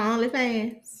live on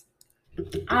OnlyFans?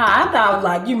 I thought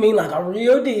like you mean like a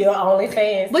real deal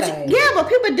OnlyFans. But page. but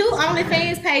people do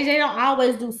OnlyFans page. They don't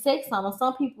always do sex on them.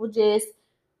 Some people just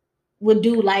would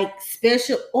do like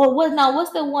special or what? No,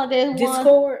 what's the one that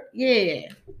Discord? Yeah,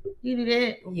 you do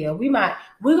that. Yeah, we might.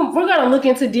 We're gonna look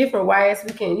into different ways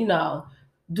we can,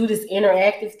 do this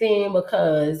interactive thing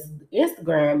because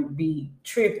Instagram be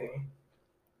tripping.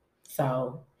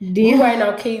 So we waiting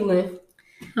on Keelan.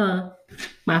 Huh?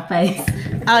 My face.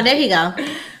 Oh, there you go.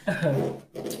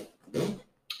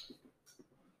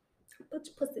 Put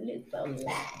your pussy lips on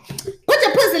live. Put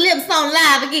your pussy lips on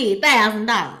live again.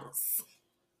 $1,000.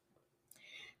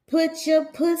 Put your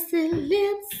pussy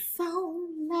lips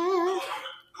on live.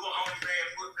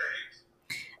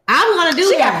 I'm gonna do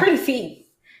She one. got pretty feet.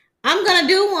 I'm gonna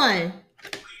do one.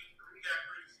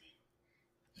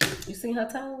 You seen her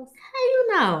toes? How you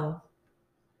know?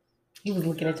 He was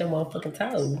looking at your motherfucking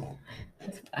toes.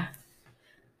 That's why.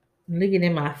 Looking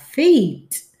at my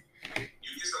feet. You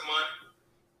get some money.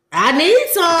 I need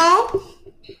some. Bunch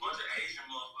of Asian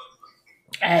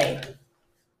motherfuckers. Hey.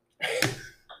 They'll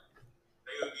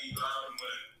give you all the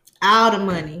money. All the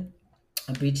money.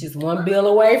 A bitch is one bill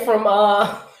away from You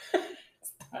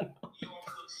don't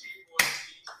cook shit for a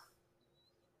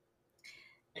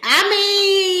I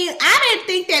mean, I didn't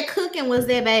think that cooking was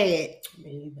that bad.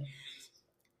 Me either.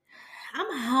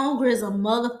 I'm hungry as a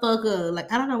motherfucker.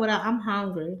 Like, I don't know what I'm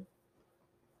hungry.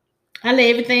 I let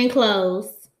everything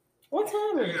close. What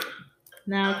time is it?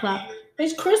 9 o'clock.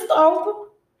 It's crystal open.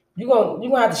 You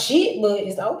gonna have to shit, but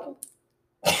it's open.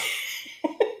 Dang, you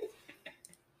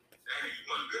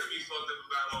want to be fucked up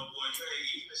about old boy. You ain't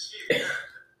eating the shit.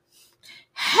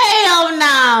 Hell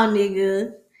no, nigga.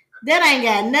 That ain't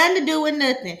got nothing to do with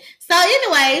nothing. So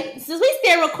anyway, since we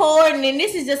still recording and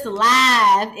this is just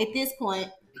live at this point,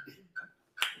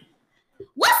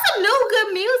 what's some new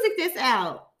good music that's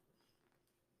out?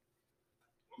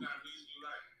 What kind of music you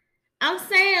like? I'm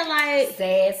saying like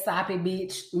Sad, soppy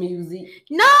bitch music.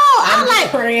 no, I like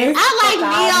Fuck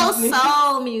neo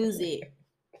soul music.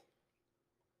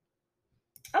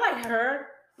 I like her.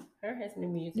 Her has new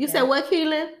music. You said what,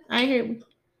 Keelan? I ain't hear me.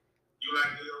 You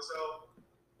like neo soul?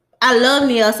 I love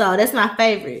neo soul. That's my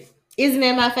favorite. Isn't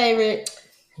that my favorite?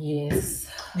 Yes.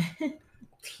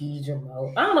 Teacher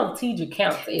mode. I don't know if teacher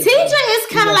counts. Teacher is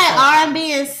kind of like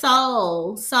R&B and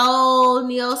soul. Soul,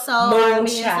 neo soul,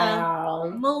 R&B and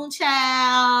soul.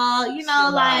 Moonchild. You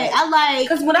know, like, I like...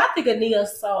 Because when I think of neo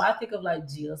soul, I think of like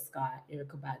Jill Scott,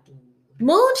 Erykah Badu.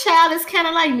 Moonchild is kind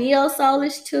of like neo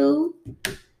soulish too.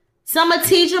 Some of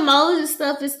Teacher Moses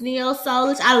stuff is neo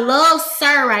soulish. I love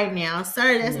Sir right now.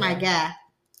 Sir, that's my guy.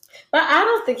 But I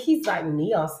don't think he's like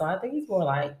neo soul. I think he's more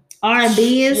like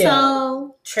R&B and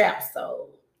soul. Trap soul.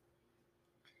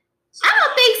 I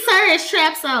don't think Sir is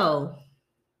trap soul.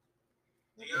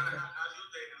 Deanna, how's your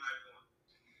dating life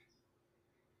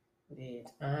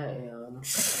going? I am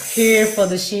here for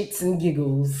the shits and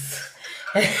giggles.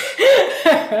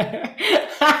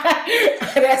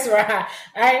 That's right.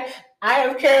 I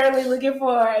am currently looking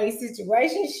for a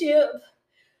situationship.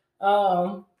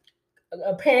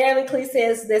 Apparently, Clee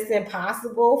says that's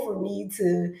impossible for me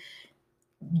to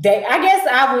date. I guess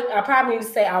I probably need to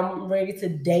say I'm ready to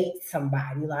date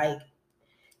somebody, like,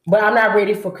 but I'm not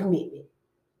ready for commitment.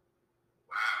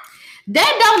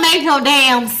 That don't make no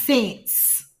damn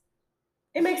sense.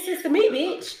 It makes sense to me,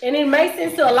 bitch. And it makes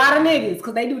sense to a lot of niggas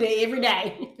because they do that every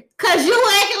day. Cause you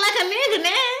acting like a nigga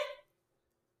now.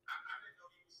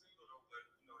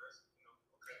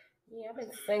 Yeah, I've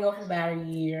been single for about a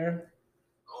year.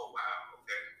 Oh, wow.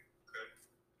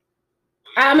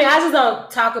 Okay. I mean, I just don't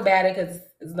talk about it because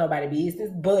it's nobody's business,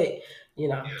 but, you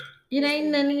know. It ain't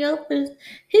none of your business.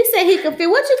 He said he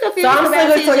confused. What you confused So I'm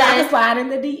about, single, TJ? so y'all can slide in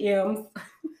the DMs.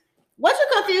 What you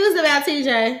confused about, TJ?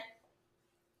 Well,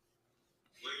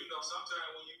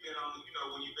 sometimes when you've been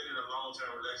when you've been in a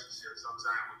long-term relationship,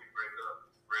 sometimes when you break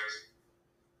up fresh,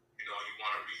 you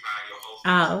want to refine your whole.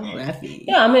 Oh, I feel.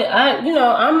 Yeah, I mean,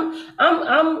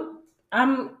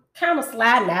 I'm kind of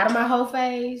sliding out of my whole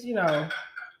phase, you know.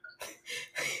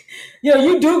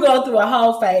 You do go through a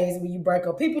whole phase when you break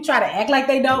up. People try to act like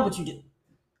they don't, but you do.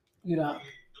 You know.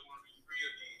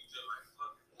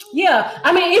 Yeah,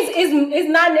 I mean, it's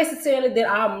not necessarily that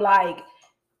I'm like,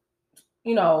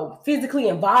 physically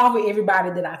involved with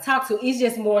everybody that I talk to. It's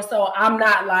just more so I'm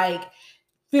not like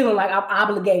feeling like I'm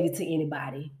obligated to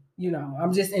anybody.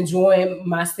 I'm just enjoying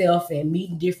myself and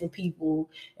meeting different people,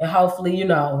 and hopefully,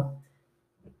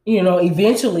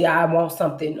 eventually I want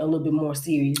something a little bit more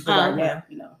serious. But right now,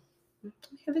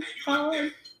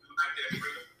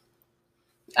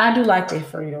 I do like that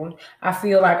freedom. I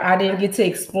feel like I didn't get to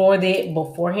explore that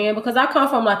beforehand because I come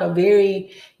from like a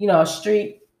very,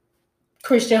 strict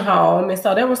Christian home. And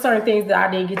so there were certain things that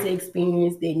I didn't get to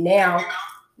experience that now,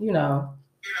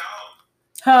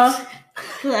 Huh?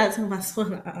 That's my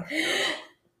swim.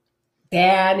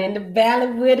 Down in the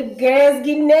valley where the girls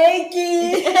get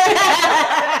naked.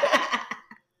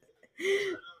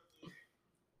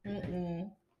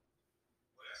 Mm-mm.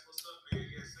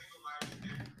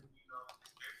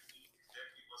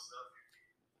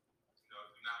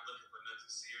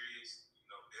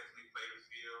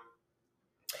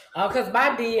 Oh, because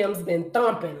my DM's been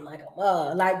thumping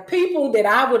like people that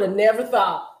I would have never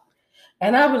thought.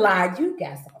 And I was like, you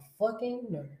got some fucking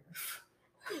nerve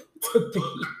to be.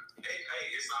 Hey,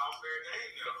 it's all fair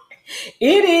game,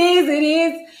 It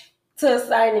is to a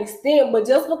certain extent, but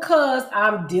just because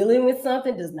I'm dealing with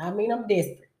something does not mean I'm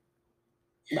desperate.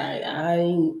 Like, I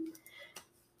ain't,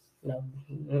 Unless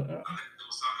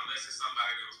it's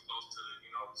somebody that was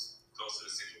close to the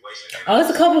situation. Oh, it's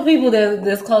a couple of people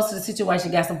that's close to the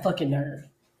situation got some fucking nerve.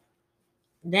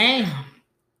 Damn.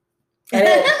 And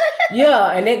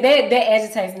that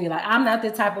agitates me. Like, I'm not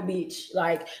the type of bitch.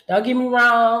 Like, don't get me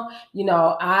wrong. You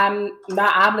know, I'm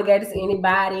not obligated to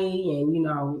anybody, and you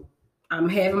know, I'm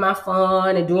having my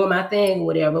fun and doing my thing,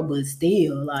 whatever. But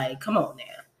still, like, come on now.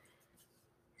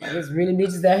 Like, there's really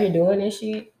bitches out here doing this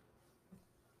shit.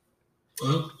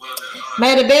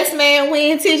 May the best man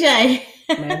win, TJ.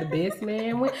 May the best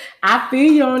man win. I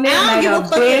feel you on that. I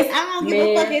don't give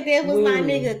a fuck if that was my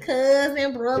nigga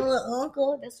cousin, brother,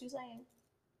 uncle. That's what you saying?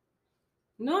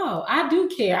 No, I do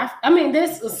care. I mean,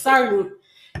 there's a certain,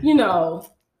 you know,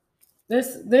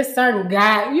 there's certain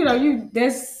guy, you know,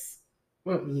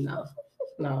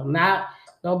 no, not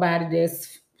nobody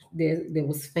that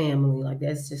was family. Like,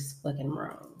 that's just fucking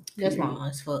wrong. That's wrong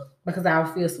as fuck. Because I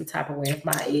would feel some type of way if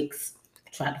my ex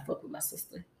tried to fuck with my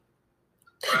sister.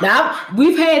 Now,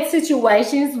 we've had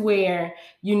situations where,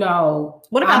 you know,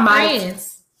 what about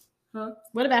friends? Huh?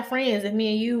 What about friends? If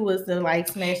me and you was to like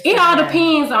smash, it all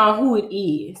depends on who it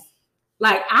is.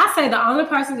 Like, I say the only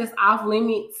person that's off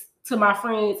limits to my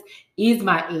friends is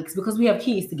my ex, because we have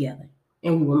kids together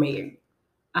and we were married.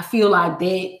 I feel like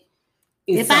that.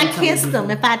 If I kissed him,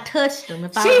 if I touched him,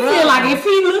 if I feel like if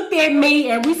he looked at me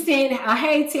and we sent a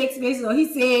hey text message, or he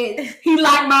said he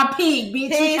liked my pig, bitch, you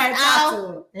can't talk to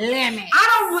him. Limit.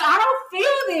 I don't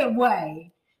feel that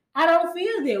way. I don't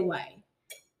feel that way.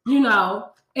 You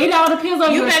know, it all depends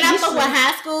on you. You better fuck with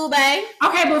high school, babe.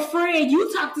 Okay, but friend,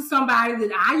 you talk to somebody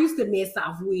that I used to mess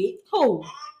off with. Who?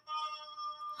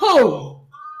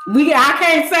 I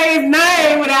can't say his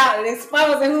name without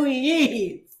exposing who he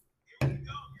is.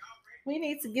 We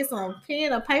need to get some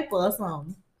pen or paper or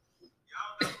something.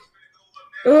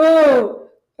 Oh,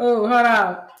 hold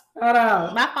on.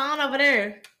 My phone over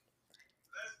there.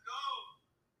 Let's go. Oh.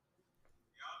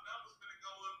 Y'all numbers gonna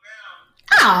go up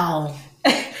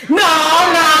now. No,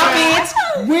 bitch.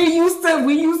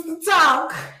 We used to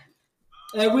talk.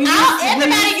 And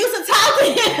everybody used to talk.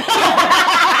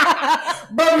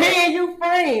 But me and you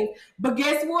friends. But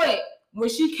guess what? When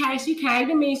she came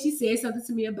to me and she said something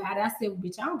to me about it. I said,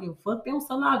 bitch, I don't give a fuck. That was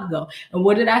so long ago. And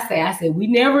what did I say? I said, we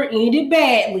never ended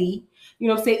badly. You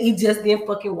know what I'm saying? It just didn't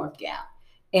fucking work out.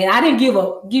 And I didn't give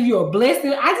you a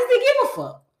blessing. I just didn't give a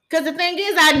fuck. Because the thing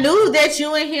is, I knew that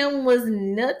you and him was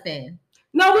nothing.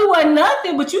 No, we were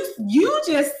nothing. But you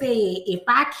just said if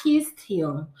I kissed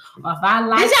him or if I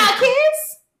liked him. Did y'all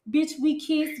kiss? Bitch, we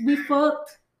kissed. We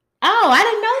fucked. Oh, I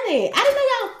didn't know that. I didn't know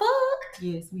y'all fucked.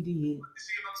 Yes, we did.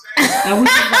 And we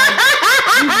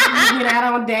went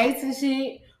out on dates and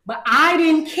shit. But I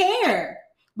didn't care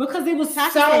because it was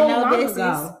Tasha so long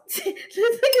ago.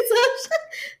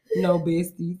 No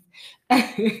besties.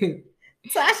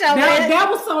 Tasha, that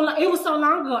was so long. It was so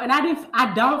long ago, and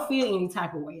I don't feel any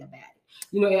type of way about it.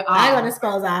 You know, at all. I ain't gonna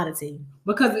expose oddity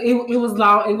because it was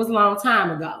long. It was a long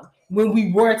time ago when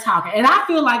we were talking. And I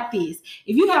feel like this: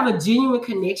 if you have a genuine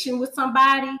connection with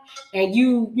somebody, and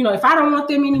you know, if I don't want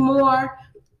them anymore,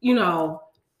 you know,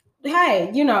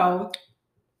 hey, you know,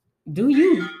 do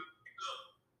you?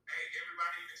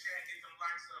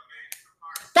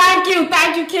 Thank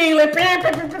you, Keelan.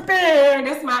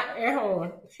 That's my air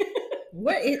horn.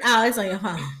 Where is? Oh, it's on your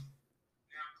phone. Now,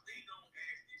 please don't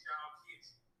ask that y'all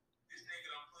kids. This nigga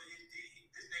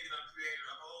done created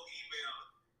a whole email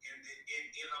in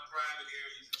her private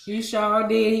areas. He sure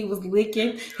did. He was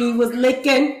licking. He was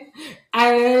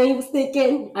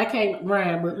sticking. I can't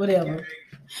rhyme, but whatever.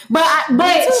 But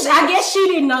I guess she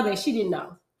didn't know that. She didn't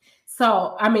know.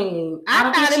 So I mean,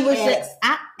 I thought it was just.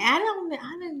 I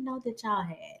didn't know that y'all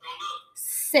had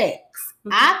sex.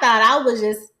 Mm-hmm. I thought I was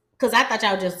just because I thought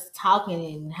y'all were just talking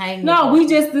and hanging. No, we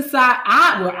just decided.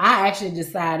 I actually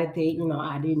decided that, you know,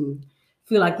 I didn't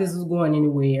feel like this was going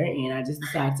anywhere, and I just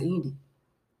decided to end it.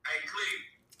 Hey, Cleve.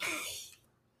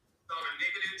 So the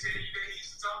nigga didn't tell you that he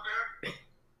used to talk to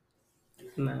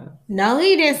her? No,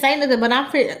 he didn't say nothing. But I'm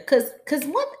pretty because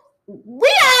what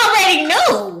we already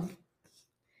knew.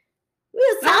 We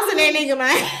was tossing that nigga,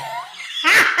 man.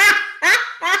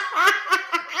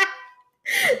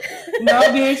 No,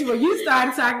 bitch, when you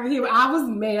started talking to him, I was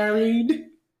married.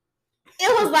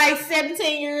 It was like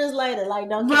 17 years later. Like,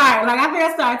 don't right. Like, I think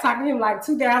I started talking to him like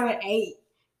 2008.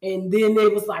 And then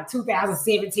it was like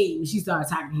 2017 when she started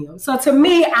talking to him. So to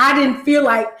me, I didn't feel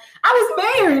like I was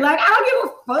married. Like, I don't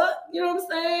give a fuck. You know what I'm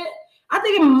saying? I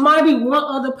think it might be one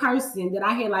other person that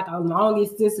I had like a long,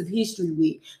 extensive history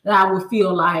with that I would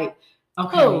feel like,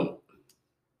 okay,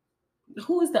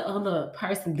 who is the other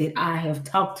person that I have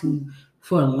talked to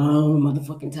for a long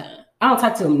motherfucking time? I don't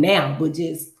talk to him now, but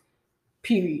just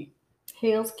period.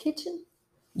 Hell's Kitchen?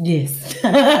 Yes. You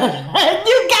got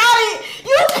it.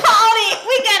 You caught it.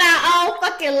 We got our own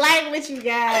fucking language, you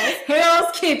guys.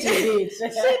 Hell's Kitchen, bitch. She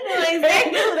knew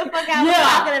exactly who the fuck I was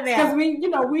talking about. Because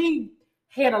we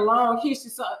had a long history,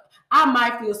 so I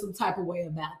might feel some type of way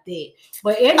about that.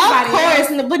 But everybody, of course,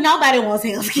 but nobody wants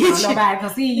Hell's Kitchen. No, nobody,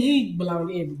 because he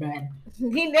belongs to everybody.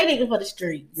 That nigga for the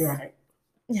streets. Right.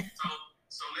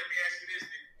 So let me ask you this,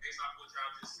 based off what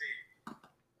y'all just said.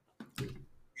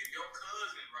 If your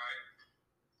cousin, right?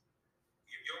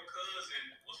 If your cousin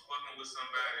was fucking with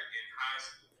somebody in high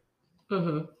school,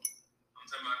 Mm-hmm. I'm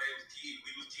talking about they was kids,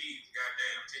 we was kids,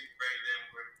 goddamn, 10th grade,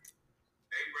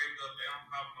 they break up, they don't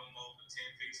pop no more for 10,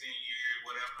 15 years,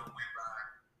 whatever went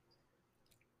by.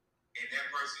 And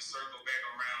that person circle back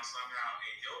around somehow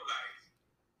in your life,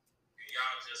 and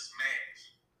y'all just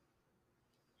smash.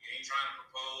 You ain't trying to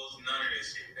propose none of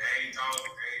this shit. They ain't talking.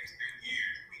 It's been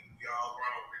years. We all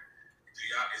grown.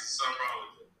 Is something wrong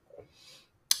with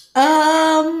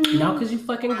it? No, because you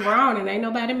fucking grown and ain't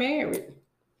nobody married.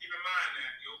 Keep in mind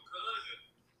that your cousin,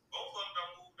 both of them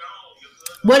don't move on. Your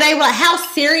cousin. Were they? How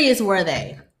serious were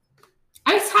they?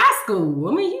 It's high school.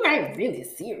 I mean, you ain't really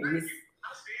serious. How serious?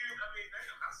 I mean,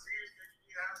 how serious can you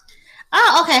be high school?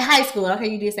 Oh, okay, high school. Okay,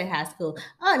 you did say high school.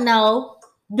 Oh no.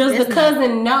 Does the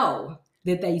cousin know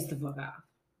that they used to fuck off?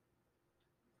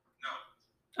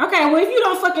 No. Okay, well, if you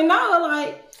don't fucking know,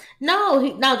 like. No,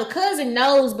 the cousin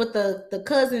knows, but the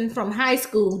cousin from high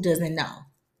school doesn't know,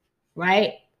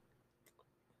 right?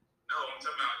 No, I'm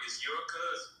talking about it's your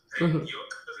cousin. Mm-hmm. Your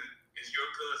cousin is your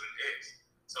cousin ex.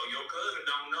 So your cousin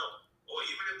don't know. Or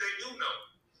even if they do know.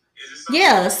 Is it something?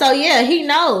 Yeah, so yeah, he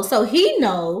knows. So he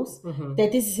knows Mm-hmm.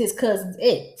 that this is his cousin's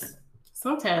ex.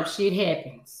 Sometimes shit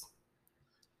happens.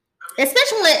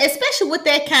 Especially with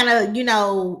that kind of,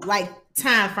 like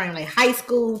time frame, like high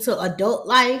school to adult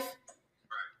life.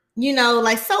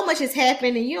 Like so much has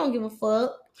happened and you don't give a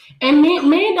fuck. And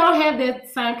men don't have that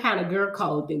same kind of girl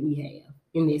code that we have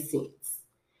in this sense.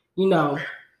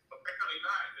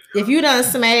 If you done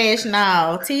smash,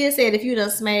 no. Tia said if you done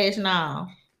smash, no.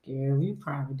 Girl, we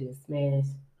probably did smash.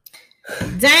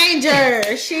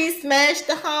 Danger! She smashed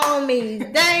the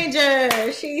homies.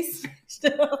 Danger! She smashed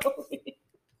the homies.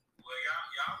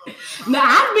 Now,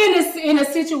 I've been in a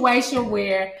situation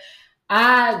where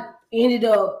I ended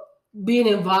up being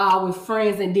involved with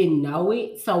friends and didn't know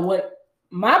it. So what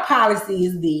my policy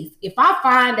is this. If I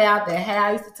find out that, hey,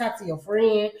 I used to talk to your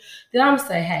friend, then I'm going to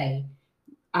say, hey,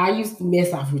 I used to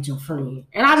mess off with your friend.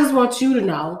 And I just want you to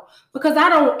know, because I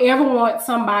don't ever want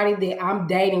somebody that I'm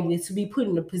dating with to be put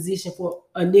in a position for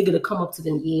a nigga to come up to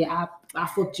them, yeah, I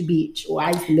fucked your bitch, or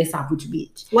I used to mess off with your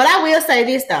bitch. Well, I will say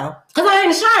this, though. Because I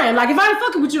ain't ashamed. Like, if I ain't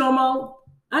fucking with you no more,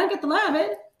 I ain't get the lie,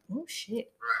 baby. Oh, shit.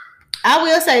 I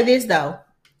will say this, though.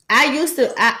 I used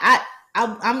to,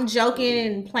 I'm joking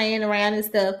and playing around and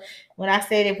stuff when I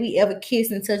said if we ever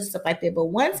kiss and touch and stuff like that. But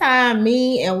one time,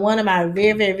 me and one of my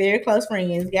very, very, very close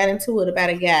friends got into it about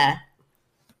a guy.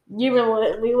 You remember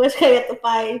when we was at the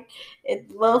fight?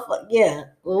 Yeah.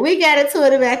 Well, we got into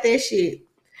it about that shit.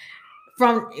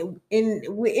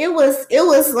 It was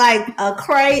like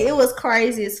it was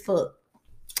crazy as fuck.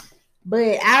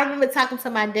 But I remember talking to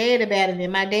my dad about it,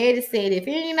 and my dad said if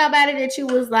it ain't nobody that you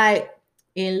was like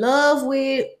in love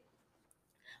with,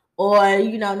 or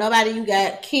nobody you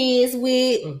got kids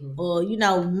with, mm-hmm. or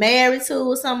married to,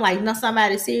 or something, like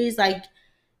somebody serious, like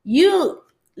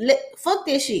fuck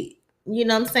this shit. You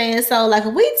know what I'm saying? So like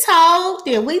if we talked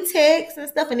and we text and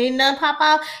stuff and then nothing pop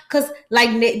out, cause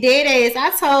like dead ass, I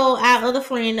told our other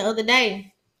friend the other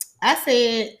day, I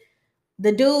said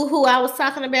the dude who I was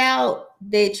talking about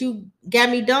that you got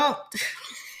me dumped,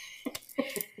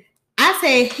 I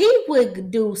said he would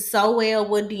do so well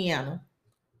with Deanna.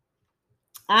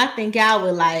 I think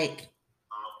I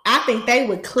think they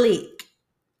would click.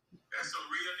 That's some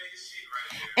real nigga shit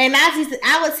right there. And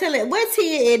I was telling, where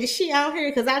Tia is she on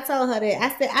here? Because I told her that. I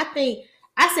think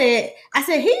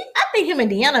him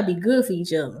and Deanna be good for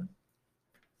each other.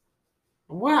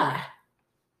 Why?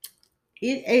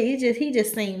 He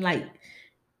just seemed like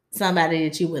somebody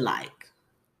that you would like.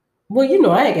 Well,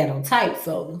 I ain't got no type,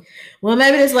 so. Well,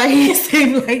 maybe that's why he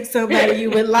seemed like somebody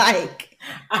you would like.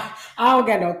 I don't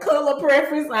got no color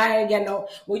preference. I ain't got no.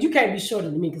 Well, you can't be shorter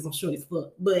than me because I'm short as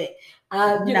fuck. But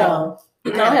I don't have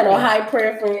no height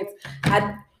preference.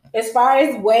 As far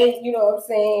as weight, you know what I'm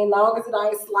saying. Long as it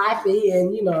ain't sloppy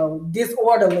and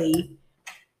disorderly,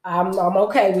 I'm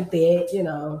okay with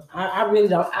that. I really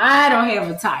don't. I don't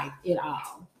have a type at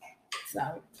all.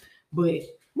 So, but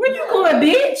where you going,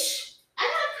 bitch?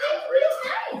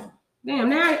 Damn,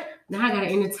 now I gotta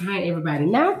entertain everybody.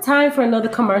 Now time for another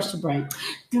commercial break.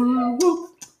 I'm all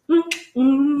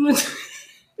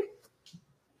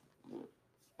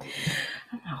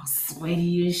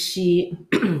sweaty as shit.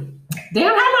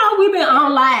 Damn, how long we been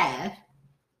on live?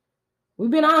 We've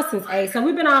been on since 8, so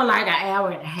we've been on like an hour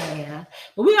and a half.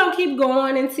 But we gonna keep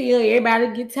going until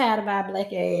everybody get tired of our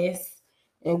black ass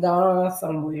and go on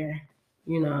somewhere,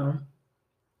 you know.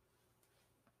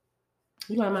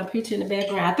 You like my picture in the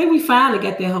background? I think we finally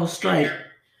got that whole straight.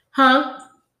 Huh?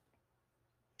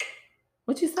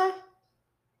 What you say?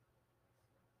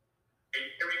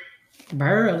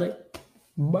 Barely.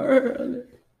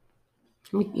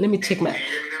 Let me check my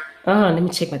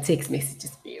text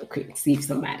messages real quick. See if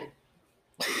somebody.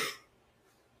 You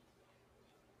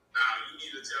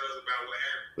need to tell us about what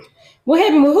happened. What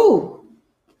happened with who?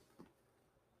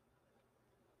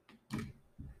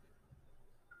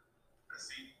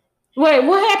 Wait,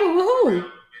 what happened with who?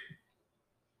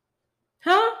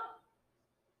 Huh?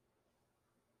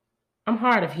 I'm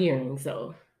hard of hearing,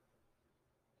 so.